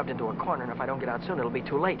I'm being shoved into a corner, and if I don't get out soon, it'll be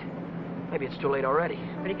too late. Maybe it's too late already.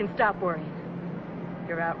 But you can stop worrying.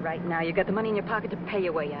 You're out right now. You got the money in your pocket to pay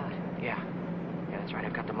your way out. Yeah. Yeah, that's right.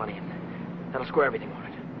 I've got the money, and that'll square everything on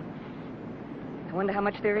it. I wonder how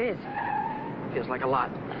much there is. Feels like a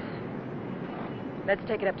lot. Let's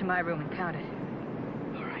take it up to my room and count it.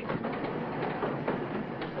 All right.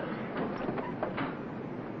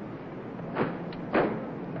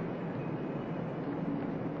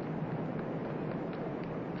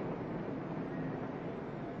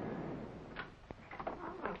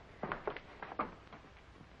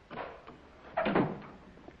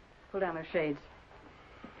 Pull down those shades.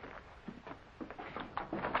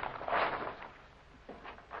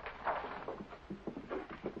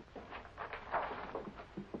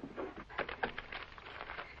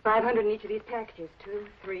 $500 in each of these packages. 2,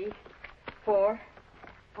 3, 4,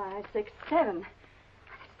 5, 6, 7.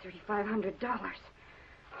 That's $3,500.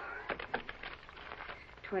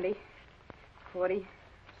 20, 40,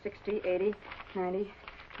 60, 80, 90,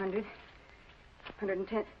 100,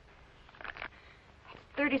 110.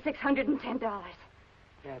 That's $3,610.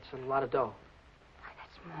 Yeah, it's a lot of dough.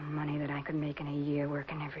 That's more money than I could make in a year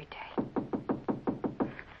working every day.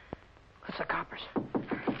 That's the coppers.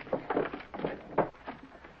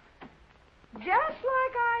 Just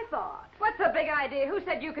like I thought. What's the big idea? Who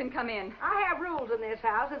said you can come in? I have rules in this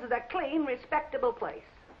house. This is a clean, respectable place.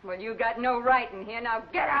 Well, you got no right in here. Now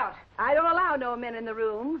get out. I don't allow no men in the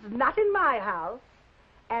rooms, not in my house.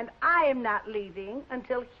 And I am not leaving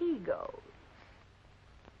until he goes.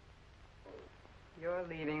 You're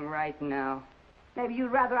leaving right now. Maybe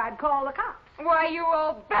you'd rather I'd call the cops. Why, you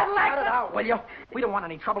old battle Cut axe! it out, will you? We don't want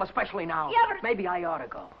any trouble, especially now. Yeah, but... Maybe I ought to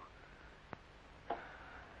go.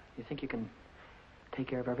 You think you can take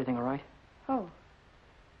care of everything all right? Oh.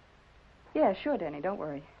 Yeah, sure, Danny. Don't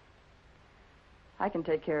worry. I can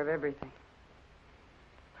take care of everything.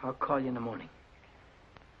 I'll call you in the morning.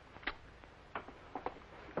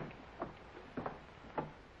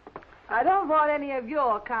 I don't want any of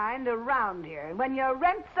your kind around here. And when your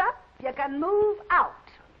rent's up, you can move out.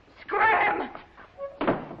 Scram!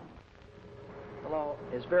 Hello,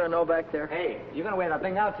 is Vera Novak there? Hey, you're going to wear that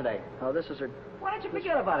thing out today. Oh, this is her... Why don't you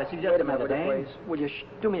forget about it? She's just Wait a a minute, minute, will you, please? Will you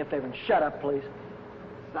do me a favor and shut up, please?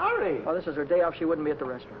 Sorry. Oh, this is her day off. She wouldn't be at the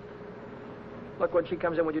restaurant. Look, when she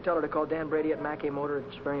comes in, would you tell her to call Dan Brady at Mackey Motor?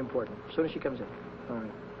 It's very important. As soon as she comes in. All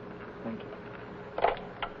right. Thank you.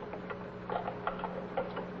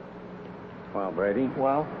 Well, Brady,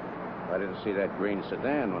 Well? I didn't see that green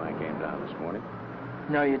sedan when I came down this morning.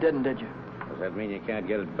 No, you didn't, did you? Does that mean you can't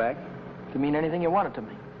get it back? It can mean anything you want it to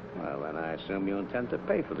mean. Well, then I assume you intend to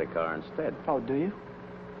pay for the car instead. Oh, do you?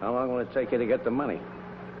 How long will it take you to get the money?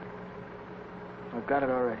 I've got it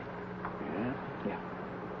already. Yeah? Yeah.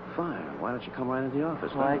 Fine. Why don't you come right into the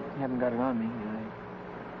office? Well, I haven't got it on me.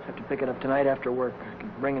 I have to pick it up tonight after work. I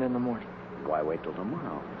can bring it in the morning. Why wait till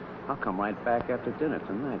tomorrow? I'll come right back after dinner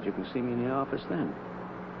tonight. You can see me in the office then.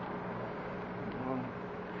 Well,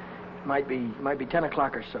 might be 10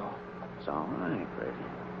 o'clock or so. It's all right, Brady.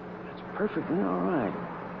 It's perfectly all right.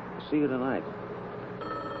 I'll see you tonight.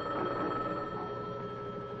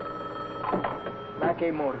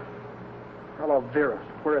 Mackey Motor. Hello, Vera.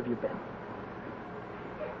 Where have you been?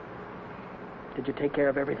 Did you take care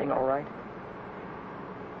of everything all right?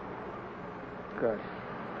 Good.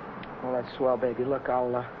 Well, that's swell, baby. Look,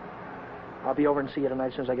 I'll be over and see you tonight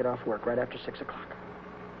as soon as I get off work, right after 6 o'clock.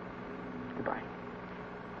 Goodbye.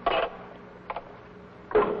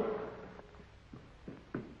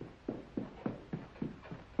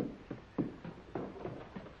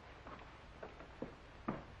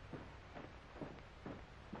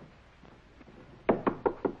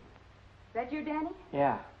 That you, Danny?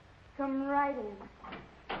 Yeah. Come right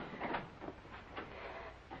in.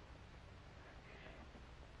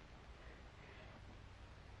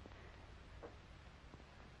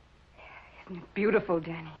 Isn't it beautiful,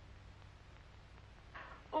 Danny?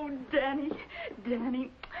 Oh, Danny,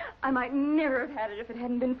 I might never have had it if it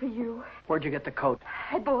hadn't been for you. Where'd you get the coat?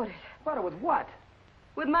 I bought it. Bought it with what?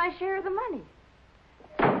 With my share of the money.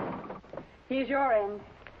 Here's your end.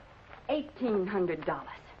 $1,800.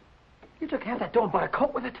 You took half that dough and bought a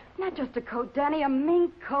coat with it? Not just a coat, Danny, a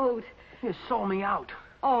mink coat. You sold me out.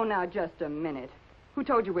 Oh, now, just a minute. Who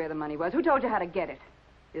told you where the money was? Who told you how to get it?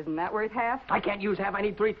 Isn't that worth half? I can't use half. I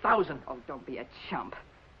need 3,000. Oh, don't be a chump.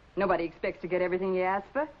 Nobody expects to get everything you ask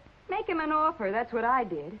for. Make him an offer. That's what I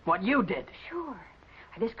did. What you did? Sure.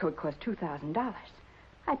 This coat cost $2,000.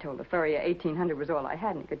 I told the furrier $1,800 was all I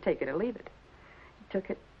had, and he could take it or leave it. took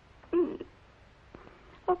it.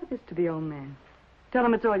 Offer this to the old man. Tell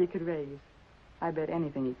him it's all you could raise. I bet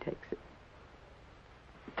anything he takes it.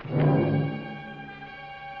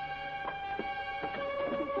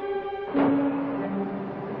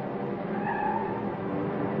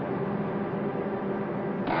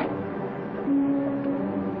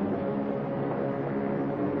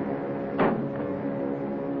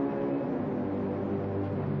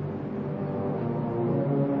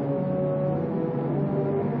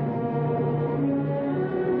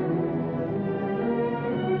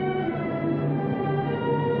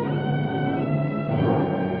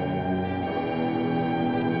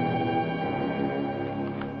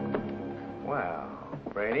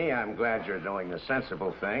 Brady, I'm glad you're doing the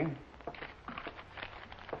sensible thing.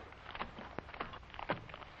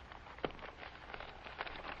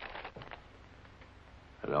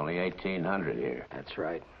 There's only 1,800 here. That's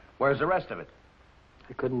right. Where's the rest of it?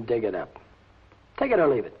 I couldn't dig it up. Take it or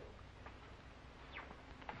leave it.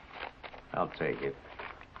 I'll take it.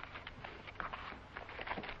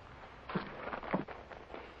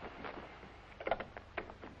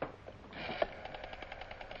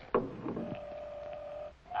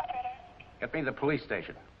 Get me the police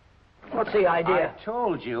station. What's the idea? I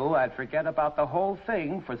told you I'd forget about the whole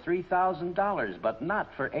thing for $3,000, but not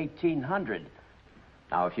for $1,800.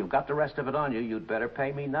 Now, if you've got the rest of it on you, you'd better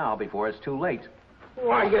pay me now before it's too late.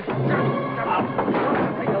 Why, you...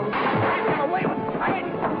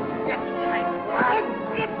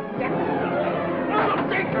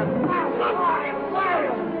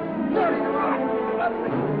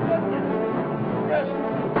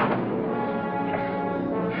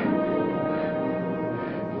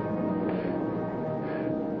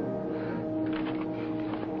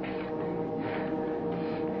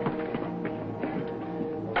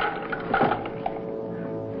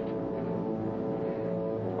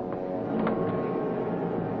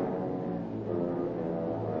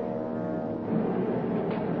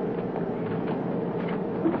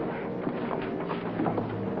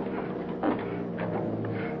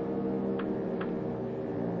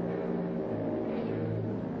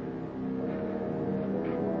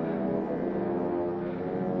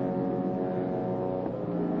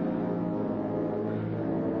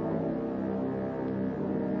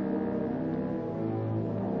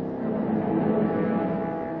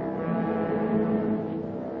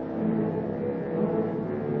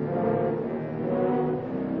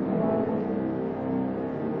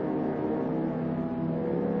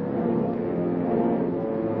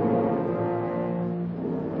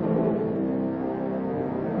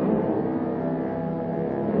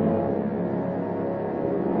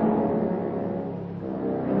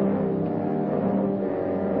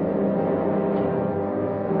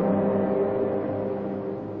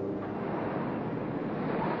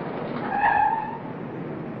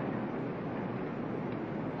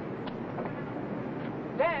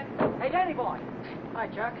 Hi,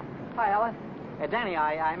 Chuck. Hi, Helen. Danny,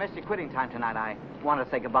 I missed your quitting time tonight. I wanted to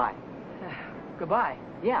say goodbye. Goodbye?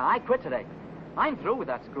 Yeah, I quit today. I'm through with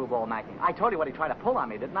that screwball Mackey. I told you what he tried to pull on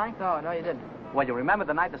me, didn't I? No, you didn't. Well, you remember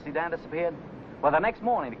the night the sedan disappeared? Well, the next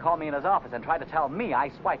morning he called me in his office and tried to tell me I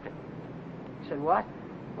swiped it. He said what?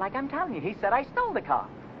 Like I'm telling you, he said I stole the car.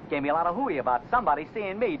 Gave me a lot of hooey about somebody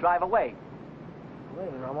seeing me drive away. Wait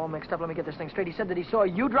a minute, I'm all mixed up. Let me get this thing straight. He said that he saw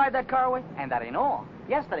you drive that car away? And that ain't all.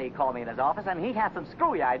 Yesterday he called me in his office and he had some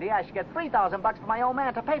screwy idea I should get $3,000 for my old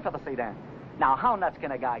man to pay for the sedan. Now, how nuts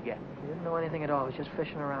can a guy get? He didn't know anything at all. He was just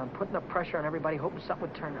fishing around, putting the pressure on everybody, hoping something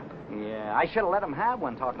would turn up. Yeah, I should have let him have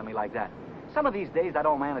one talking to me like that. Some of these days, that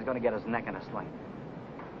old man is going to get his neck in a sling.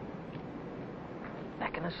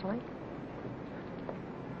 Neck in a sling?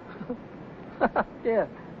 Yeah.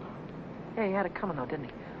 Yeah, he had it coming, though, didn't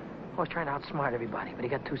he? Always trying to outsmart everybody, but he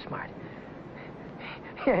got too smart.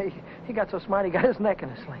 Yeah, he got so smart, he got his neck in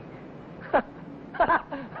a sling.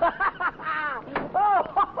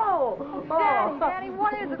 Daddy,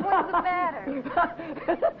 what is it? What's the matter?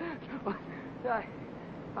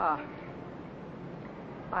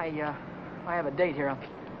 I have a date here.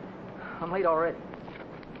 I'm late already.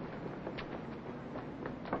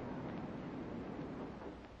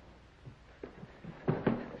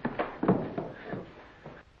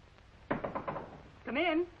 Come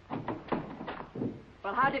in.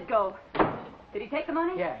 Well, how'd it go? Did he take the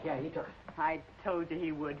money? Yeah, he took it. I told you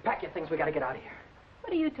he would. Pack your things, we gotta get out of here.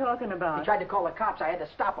 What are you talking about? He tried to call the cops. I had to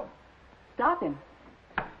stop him. Stop him?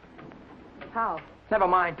 How? Never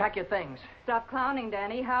mind. Pack your things. Stop clowning,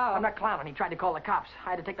 Danny. How? I'm not clowning. He tried to call the cops.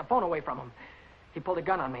 I had to take the phone away from him. He pulled a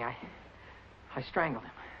gun on me. I strangled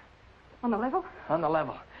him. On the level? On the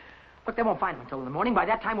level. Look, they won't find him until in the morning. By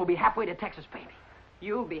that time, we'll be halfway to Texas, baby.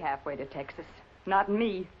 You'll be halfway to Texas. Not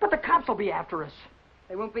me. But the cops will be after us.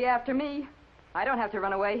 They won't be after me. I don't have to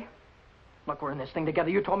run away. Look, we're in this thing together.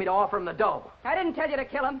 You told me to offer him the dough. I didn't tell you to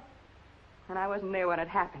kill him. And I wasn't there when it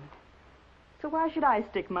happened. So why should I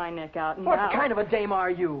stick my neck out now? What kind of a dame are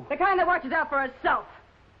you? The kind that watches out for herself.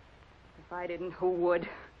 If I didn't, who would?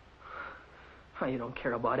 Oh, you don't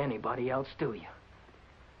care about anybody else, do you?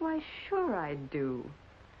 Why, sure I do.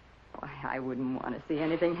 Why, I wouldn't want to see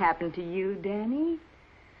anything happen to you, Danny.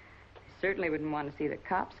 I certainly wouldn't want to see the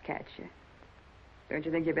cops catch you. Don't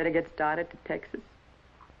you think you better get started to Texas?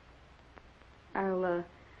 I'll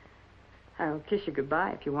kiss you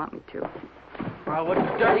goodbye if you want me to. I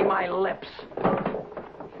wouldn't dirty my lips.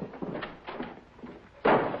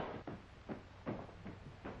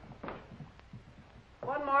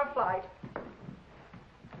 One more flight.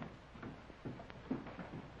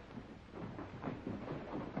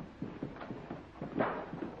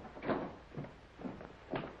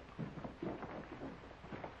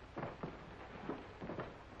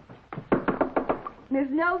 Miss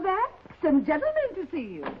Novak, some gentlemen to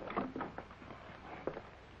see you.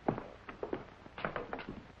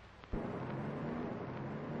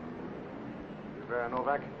 Is Vera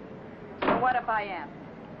Novak? Well, what if I am?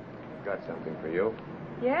 Got something for you.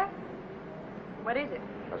 Yeah? What is it?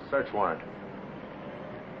 A search warrant.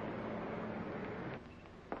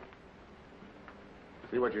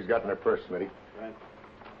 See what she's got in her purse, Smitty. Right.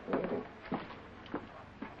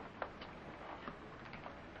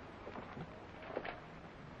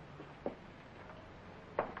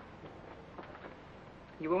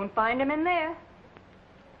 You won't find him in there.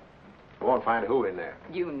 You won't find who in there?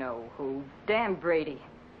 You know who. Dan Brady.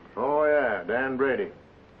 Oh, yeah, Dan Brady.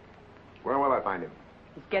 Where will I find him?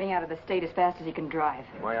 He's getting out of the state as fast as he can drive.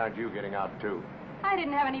 Why aren't you getting out, too? I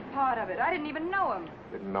didn't have any part of it. I didn't even know him.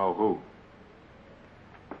 Didn't know who.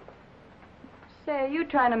 Say, you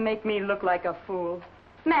trying to make me look like a fool.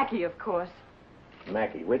 Mackey, of course.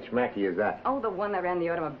 Mackey. Which Mackey is that? Oh, the one that ran the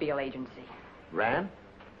automobile agency. Ran?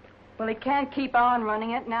 Well, he can't keep on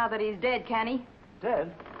running it now that he's dead, can he?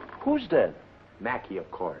 Dead? Who's dead? Mackey, of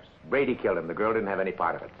course. Brady killed him. The girl didn't have any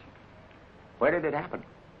part of it. Where did it happen?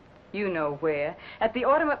 You know where. At the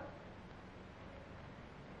automobile...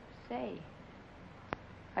 Say,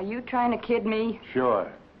 are you trying to kid me?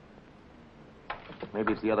 Sure.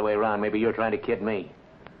 Maybe it's the other way around. Maybe you're trying to kid me.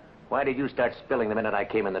 Why did you start spilling the minute I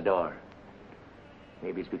came in the door?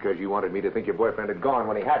 Maybe it's because you wanted me to think your boyfriend had gone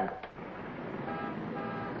when he hadn't.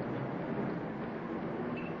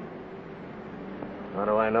 How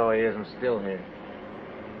do I know he isn't still here?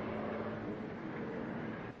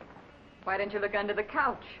 Why didn't you look under the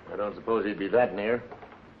couch? I don't suppose he'd be that near.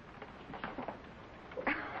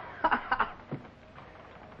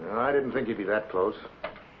 No, I didn't think he'd be that close.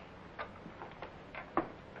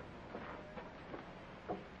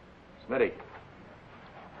 Smitty.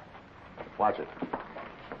 Watch it.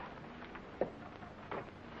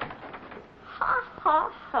 Ha,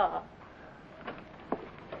 ha, ha.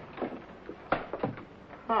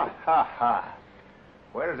 Ha, ha, ha.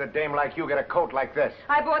 Where does a dame like you get a coat like this?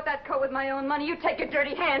 I bought that coat with my own money. You take your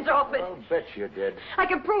dirty hands off it. I'll bet you did. I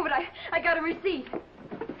can prove it. I got a receipt.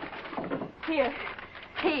 Here.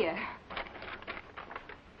 Here.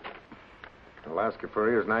 Alaska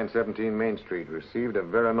Furriers, 917 Main Street. Received of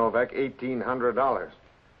Vera Novak, $1,800.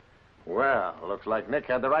 Well, looks like Nick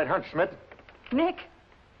had the right hunch, Smith. Nick?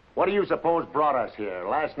 What do you suppose brought us here?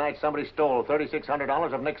 Last night somebody stole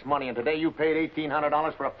 $3,600 of Nick's money, and today you paid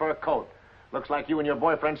 $1,800 for a fur coat. Looks like you and your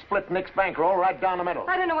boyfriend split Nick's bankroll right down the middle.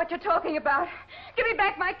 I don't know what you're talking about. Give me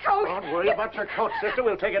back my coat. Don't worry about your coat, sister.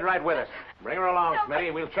 We'll take it right with us. Bring her along, Smitty,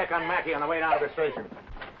 and we'll check on Mackey on the way down to the station.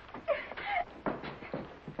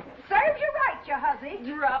 Serves you right, you hussy.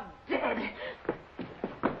 Drop dead.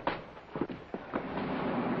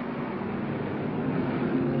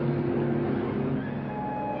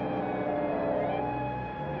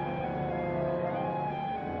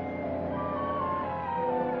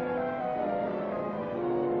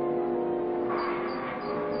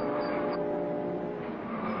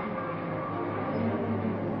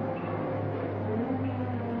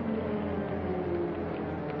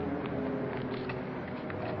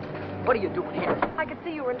 What are you doing here? I could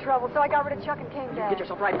see you were in trouble, so I got rid of Chuck and came back. Get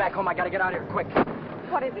yourself right back home. I gotta get out of here quick.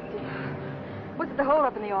 What is it, dear? Was it the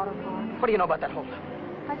holdup in the auto park? What do you know about that holdup?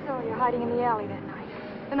 I saw you hiding in the alley that night.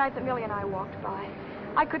 The night that Millie and I walked by.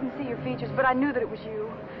 I couldn't see your features, but I knew that it was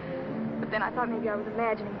you. But then I thought maybe I was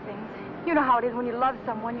imagining things. You know how it is when you love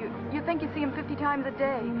someone. You think you see him 50 times a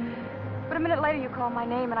day. But a minute later you called my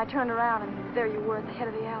name, and I turned around, and there you were at the head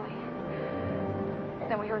of the alley.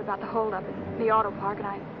 Then we heard about the holdup in the auto park, and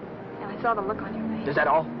I saw the look on your face. Is that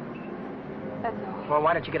all? That's all. Well,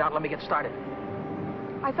 why don't you get out and let me get started?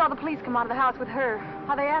 I saw the police come out of the house with her.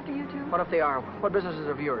 Are they after you, too? What if they are? What business is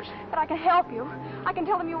of yours? But I can help you. I can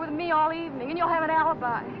tell them you were with me all evening, and you'll have an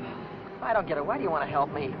alibi. I don't get it. Why do you want to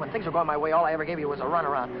help me? When things were going my way, all I ever gave you was a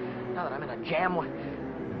runaround. Now that I'm in a jam,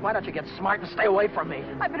 why don't you get smart and stay away from me?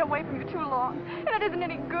 I've been away from you too long, and it isn't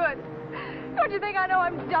any good. Don't you think I know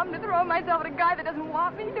I'm dumb to throw myself at a guy that doesn't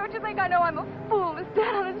want me? Don't you think I know I'm a fool to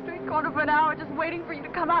stand on a street corner for an hour just waiting for you to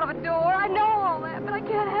come out of a door? I know all that, but I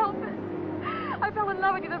can't help it. I fell in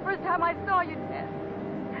love with you the first time I saw you, Ted.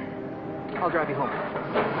 I'll drive you home.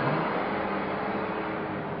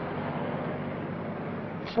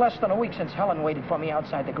 It's less than a week since Helen waited for me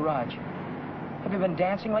outside the garage. Have you been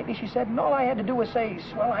dancing lately, she said, and all I had to do was say,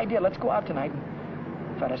 swell idea, let's go out tonight.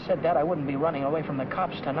 If I'd have said that, I wouldn't be running away from the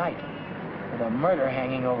cops tonight, with a murder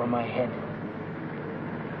hanging over my head.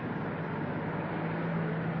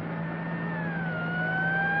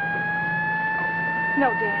 No,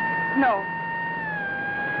 Dan, no.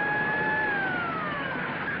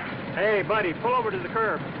 Hey, buddy, pull over to the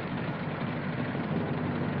curb.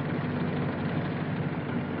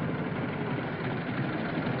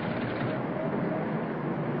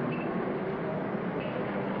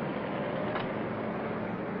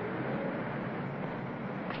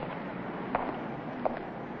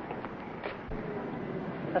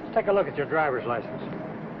 Let's take a look at your driver's license.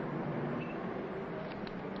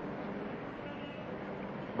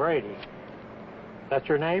 Brady. That's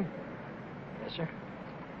your name? Yes, sir.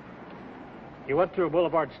 You went through a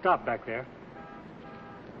boulevard stop back there.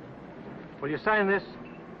 Will you sign this?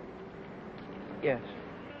 Yes.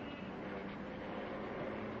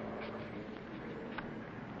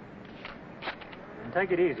 And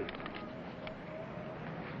take it easy.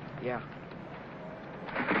 Yeah.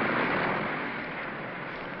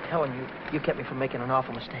 Helen, you kept me from making an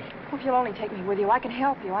awful mistake. Well, if you'll only take me with you, I can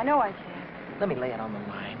help you. I know I can. Let me lay it on the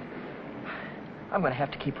line. I'm going to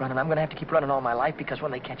have to keep running. I'm going to have to keep running all my life because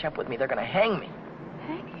when they catch up with me, they're going to hang me.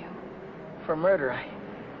 Hang you? For murder.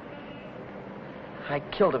 I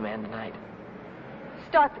killed a man tonight.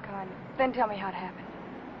 Start the car and then tell me how it happened.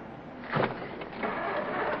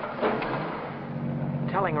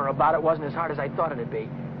 Telling her about it wasn't as hard as I thought it'd be.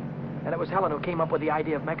 And it was Helen who came up with the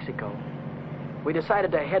idea of Mexico. We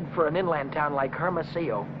decided to head for an inland town like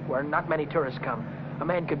Hermosillo, where not many tourists come. A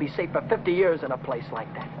man could be safe for 50 years in a place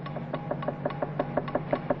like that.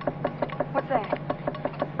 What's that?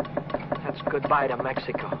 That's goodbye to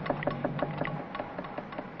Mexico.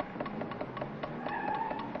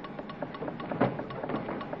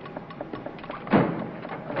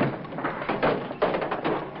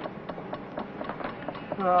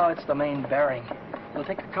 Oh, it's the main bearing. It'll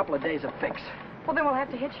take a couple of days to fix. Well, then we'll have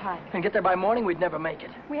to hitchhike. And get there by morning, we'd never make it.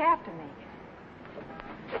 We have to make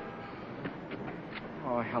it.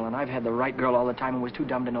 Oh, Helen, I've had the right girl all the time and was too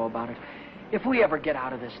dumb to know about it. If we ever get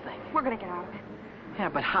out of this thing... We're going to get out of it. Yeah,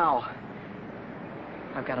 but how?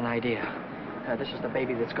 I've got an idea. This is the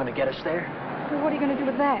baby that's going to get us there. Well, what are you going to do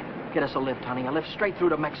with that? Get us a lift, honey. A lift straight through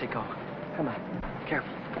to Mexico. Come on.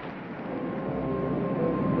 Careful.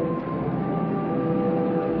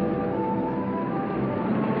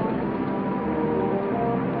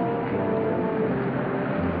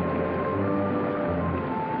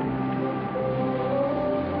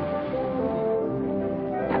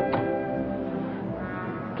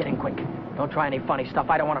 Don't try any funny stuff.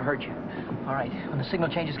 I don't want to hurt you. All right, when the signal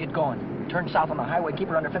changes, get going. Turn south on the highway, keep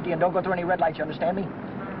her under 50, and don't go through any red lights, you understand me?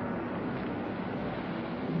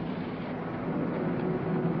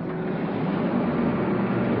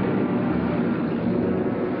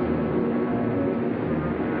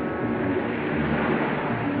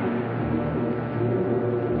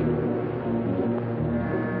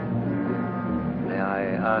 May I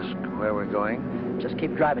ask where we're going? Just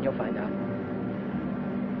keep driving, you'll find out.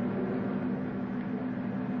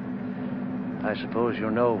 I suppose you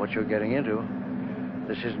know what you're getting into.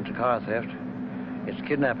 This isn't a car theft. It's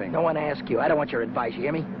kidnapping. No one asked you. I don't want your advice, you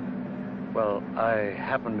hear me? Well, I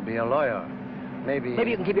happen to be a lawyer. Maybe you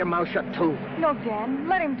can keep your mouth shut, too. No, Dan.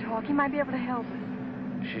 Let him talk. He might be able to help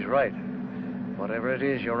us. She's right. Whatever it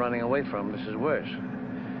is you're running away from, this is worse.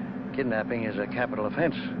 Kidnapping is a capital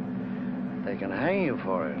offense. They can hang you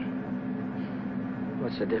for it.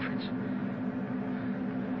 What's the difference?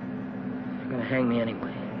 They're going to hang me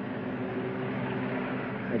anyway.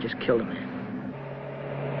 I just killed a man.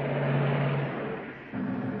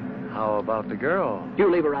 How about the girl? You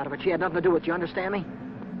leave her out of it. She had nothing to do with it. You understand me?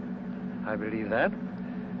 I believe that.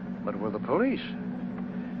 But we're the police.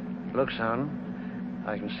 Look, son,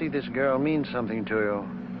 I can see this girl means something to you.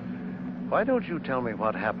 Why don't you tell me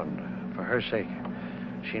what happened? For her sake.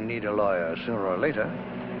 She'll need a lawyer sooner or later.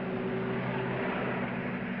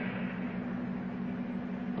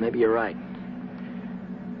 Maybe you're right.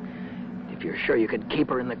 If you're sure you could keep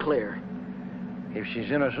her in the clear. If she's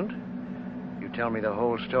innocent, you tell me the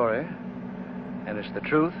whole story, and it's the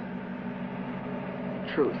truth.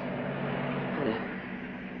 Truth.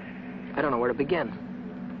 I don't know where to begin.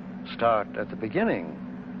 Start at the beginning.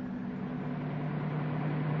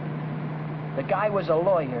 The guy was a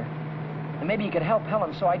lawyer. And maybe he could help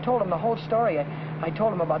Helen, so I told him the whole story. I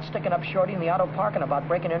told him about sticking up Shorty in the auto park and about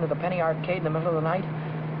breaking into the Penny Arcade in the middle of the night.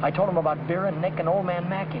 I told him about Vera, Nick, and old man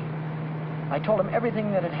Mackey. I told him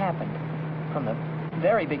everything that had happened, from the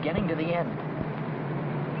very beginning to the end.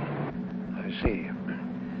 I see.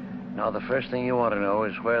 Now, the first thing you want to know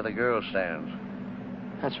is where the girl stands.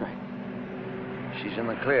 That's right. She's in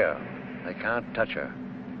the clear. They can't touch her.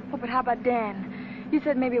 Oh, but how about Dan? You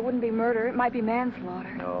said maybe it wouldn't be murder. It might be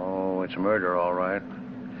manslaughter. No, it's murder, all right.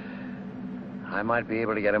 I might be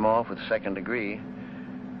able to get him off with second degree.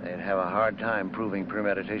 They'd have a hard time proving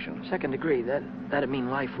premeditation. Second degree, that'd mean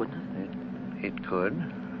life, wouldn't it? It could.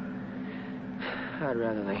 I'd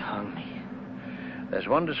rather they hung me. There's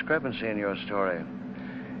one discrepancy in your story.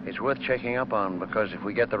 It's worth checking up on, because if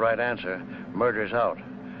we get the right answer, murder's out.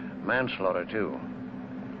 Manslaughter, too.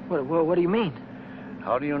 What do you mean?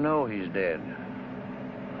 How do you know he's dead?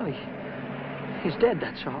 Well, he's dead,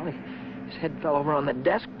 that's all. His head fell over on the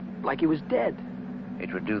desk like he was dead.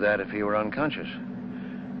 It would do that if he were unconscious.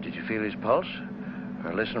 Did you feel his pulse?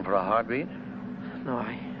 Or listen for a heartbeat? No,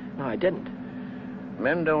 I didn't.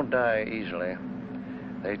 Men don't die easily.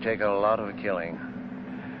 They take a lot of killing.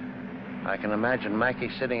 I can imagine Mackey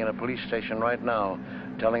sitting in a police station right now,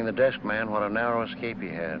 telling the desk man what a narrow escape he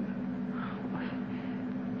had.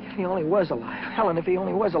 If he only was alive. Helen, if he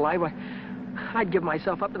only was alive, I'd give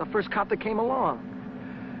myself up to the first cop that came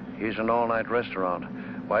along. Here's an all-night restaurant.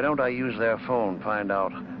 Why don't I use their phone, find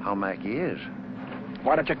out how Mackey is?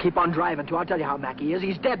 Why don't you keep on driving, too? I'll tell you how Mackey is.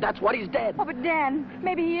 He's dead, that's what, he's dead. Oh, but Dan,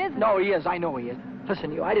 maybe he isn't. No, he is. I know he is.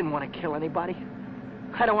 Listen, I didn't want to kill anybody.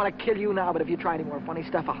 I don't want to kill you now, but if you try any more funny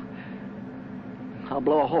stuff, I'll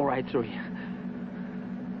blow a hole right through you.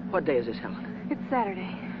 What day is this, Helen? It's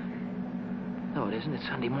Saturday. No, it isn't. It's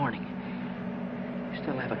Sunday morning. We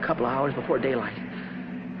still have a couple of hours before daylight.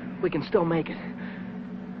 We can still make it.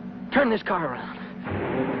 Turn this car around.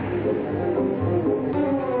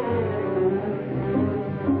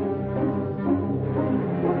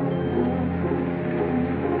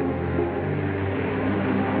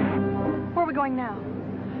 Where are we going now?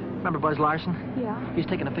 Remember Buzz Larson? Yeah. He's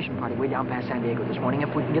taking a fishing party way down past San Diego this morning.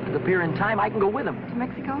 If we can get to the pier in time, I can go with him. To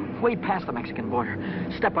Mexico? Way past the Mexican border.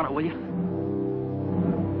 Step on it, will you?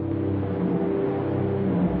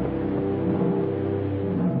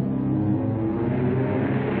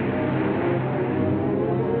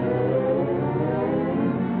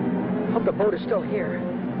 Hope the boat is still here.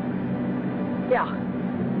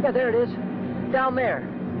 Yeah, there it is. Down there.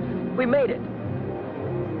 We made it.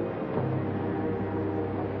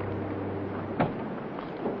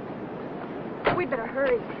 We'd better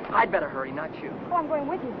hurry. I'd better hurry, not you. Oh, I'm going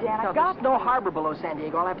with you, Dan. Now, I've got there's no harbor below San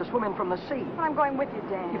Diego. I'll have to swim in from the sea. Well, I'm going with you,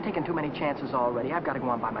 Dan. You've taken too many chances already. I've got to go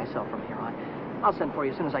on by myself from here on. I'll send for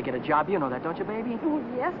you as soon as I get a job. You know that, don't you, baby? Oh,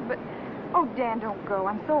 yes, but... Oh, Dan, don't go.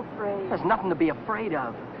 I'm so afraid. There's nothing to be afraid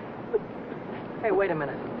of. Hey, wait a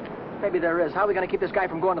minute. Maybe there is. How are we going to keep this guy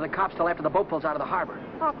from going to the cops till after the boat pulls out of the harbor?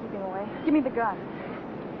 I'll keep him away. Give me the gun.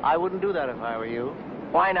 I wouldn't do that if I were you.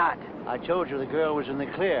 Why not? I told you the girl was in the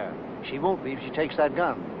clear. She won't be if she takes that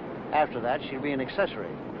gun. After that, she'll be an accessory.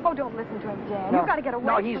 Oh, don't listen to him, Dan. No. You've got to get away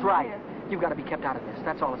No, from he's right. here. You've got to be kept out of this.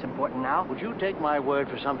 That's all that's important now. Would you take my word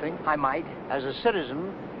for something? I might. As a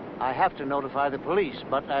citizen, I have to notify the police,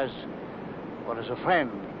 but as a friend,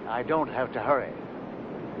 I don't have to hurry.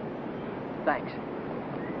 Thanks.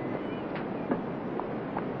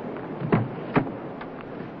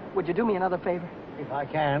 Would you do me another favor? If I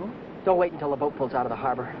can. Don't wait until the boat pulls out of the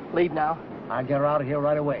harbor. Leave now. I'll get her out of here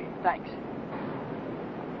right away. Thanks.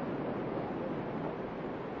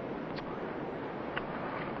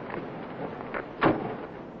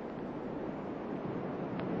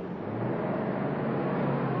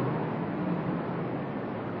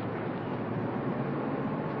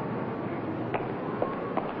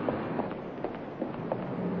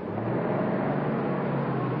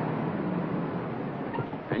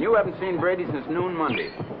 You haven't seen Brady since noon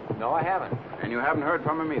Monday. No, I haven't. And you haven't heard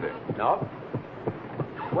from him either. No.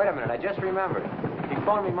 Wait a minute, I just remembered. He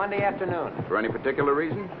phoned me Monday afternoon. For any particular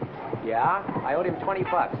reason? Yeah, I owed him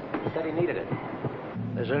 $20. He said he needed it.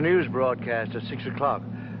 There's a news broadcast at 6 o'clock.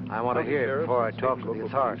 I want to hear it before I talk to the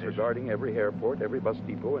authorities. Regarding every airport, every bus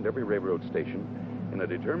depot, and every railroad station in a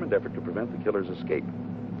determined effort to prevent the killer's escape.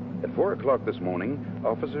 At 4 o'clock this morning,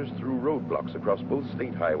 officers threw roadblocks across both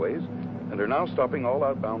state highways and are now stopping all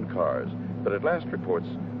outbound cars. But at last reports,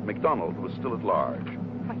 McDonald was still at large.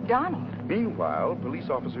 McDonald? Meanwhile, police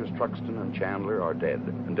officers Truxton and Chandler are dead,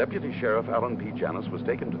 and Deputy Sheriff Alan P. Janis was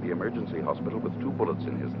taken to the emergency hospital with 2 bullets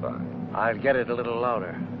in his thigh. I'll get it a little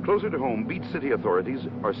louder. Closer to home, Beach City authorities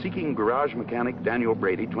are seeking garage mechanic Daniel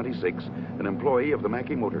Brady, 26, an employee of the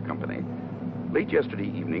Mackey Motor Company. Late yesterday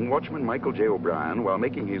evening, Watchman Michael J. O'Brien, while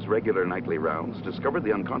making his regular nightly rounds, discovered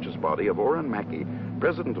the unconscious body of Orrin Mackey,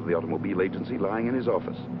 president of the automobile agency, lying in his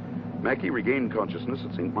office. Mackey regained consciousness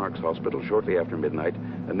at St. Mark's Hospital shortly after midnight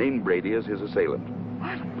and named Brady as his assailant.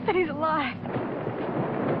 What? That he's alive.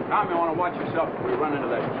 Tom, you want to watch yourself if we run into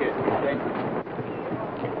that kid. He's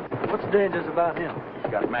dangerous. What's dangerous about him?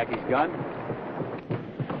 He's got Mackey's gun.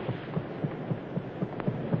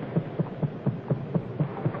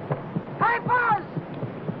 Hey, Buzz!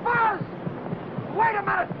 Buzz! Wait a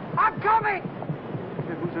minute! I'm coming!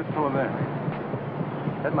 Hey, who's that fellow there?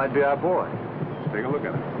 That might be our boy. Let's take a look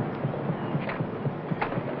at him.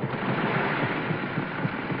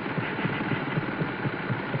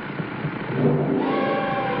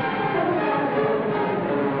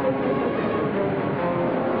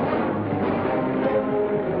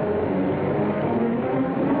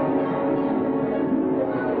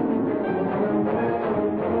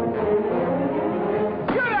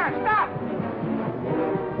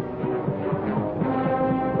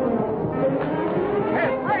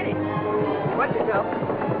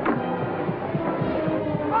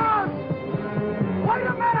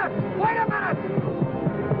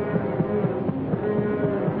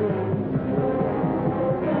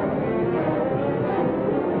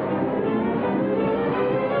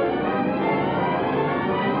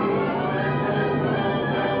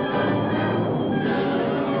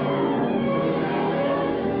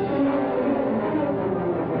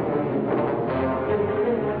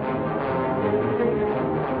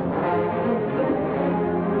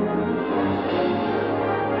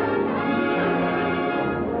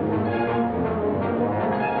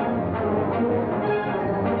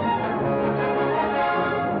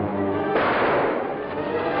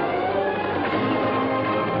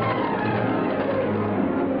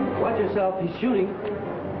 He's shooting.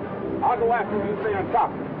 I'll go after him. You stay on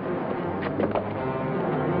top.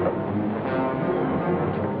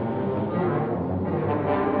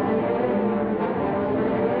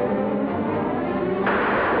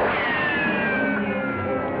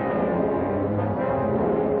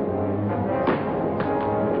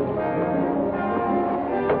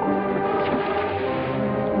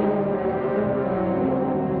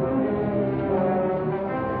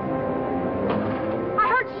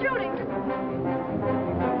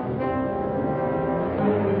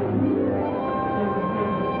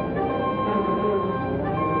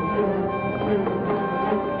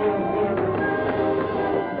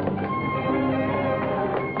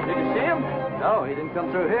 Come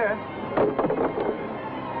through here.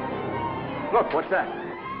 Look, what's that?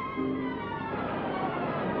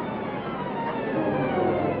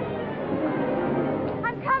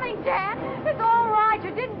 I'm coming, Dan. It's all right.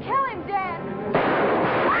 You didn't kill him, Dan.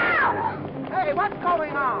 Wow! Hey, what's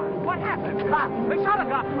going on? What happened? Cops. They shot a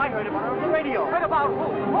cop. I heard about it on the radio. Heard about who?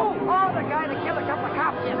 Who? Oh, the guy that killed a couple of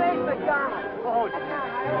cops. Ray McDonald. Oh,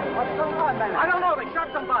 what's going on, man? I don't know. They shot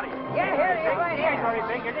somebody. Yeah, here he is. Right here. Very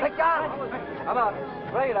big. McDonald. Come on.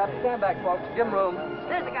 Bring it up. Stand back, folks. Give him room.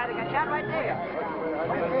 There's the guy that got shot right there.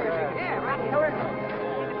 Yeah, right here.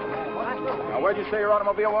 Now, where'd you say your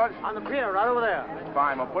automobile was? On the pier, right over there.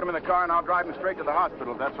 Fine. We'll put him in the car and I'll drive him straight to the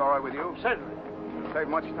hospital if that's all right with you. Certainly. It'll save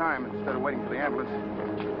much time instead of waiting for the ambulance.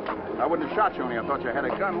 I wouldn't have shot you only I thought you had a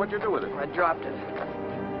gun. What'd you do with it? I dropped it.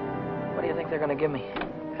 What do you think they're going to give me?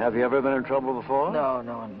 Have you ever been in trouble before? No,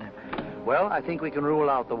 never. Well, I think we can rule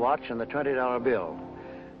out the watch and the $20 bill.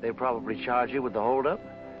 They probably charge you with the holdup,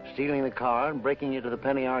 stealing the car, and breaking you to the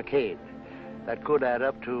penny arcade. That could add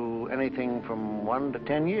up to anything from 1 to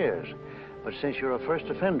 10 years. But since you're a first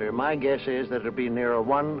offender, my guess is that it'll be nearer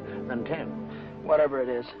 1 than 10. Whatever it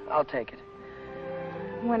is, I'll take it.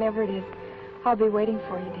 Whenever it is, I'll be waiting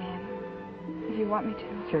for you, Dan. If you want me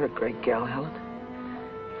to. You're a great gal, Helen.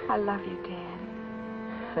 I love you, Dan.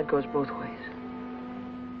 That goes both ways.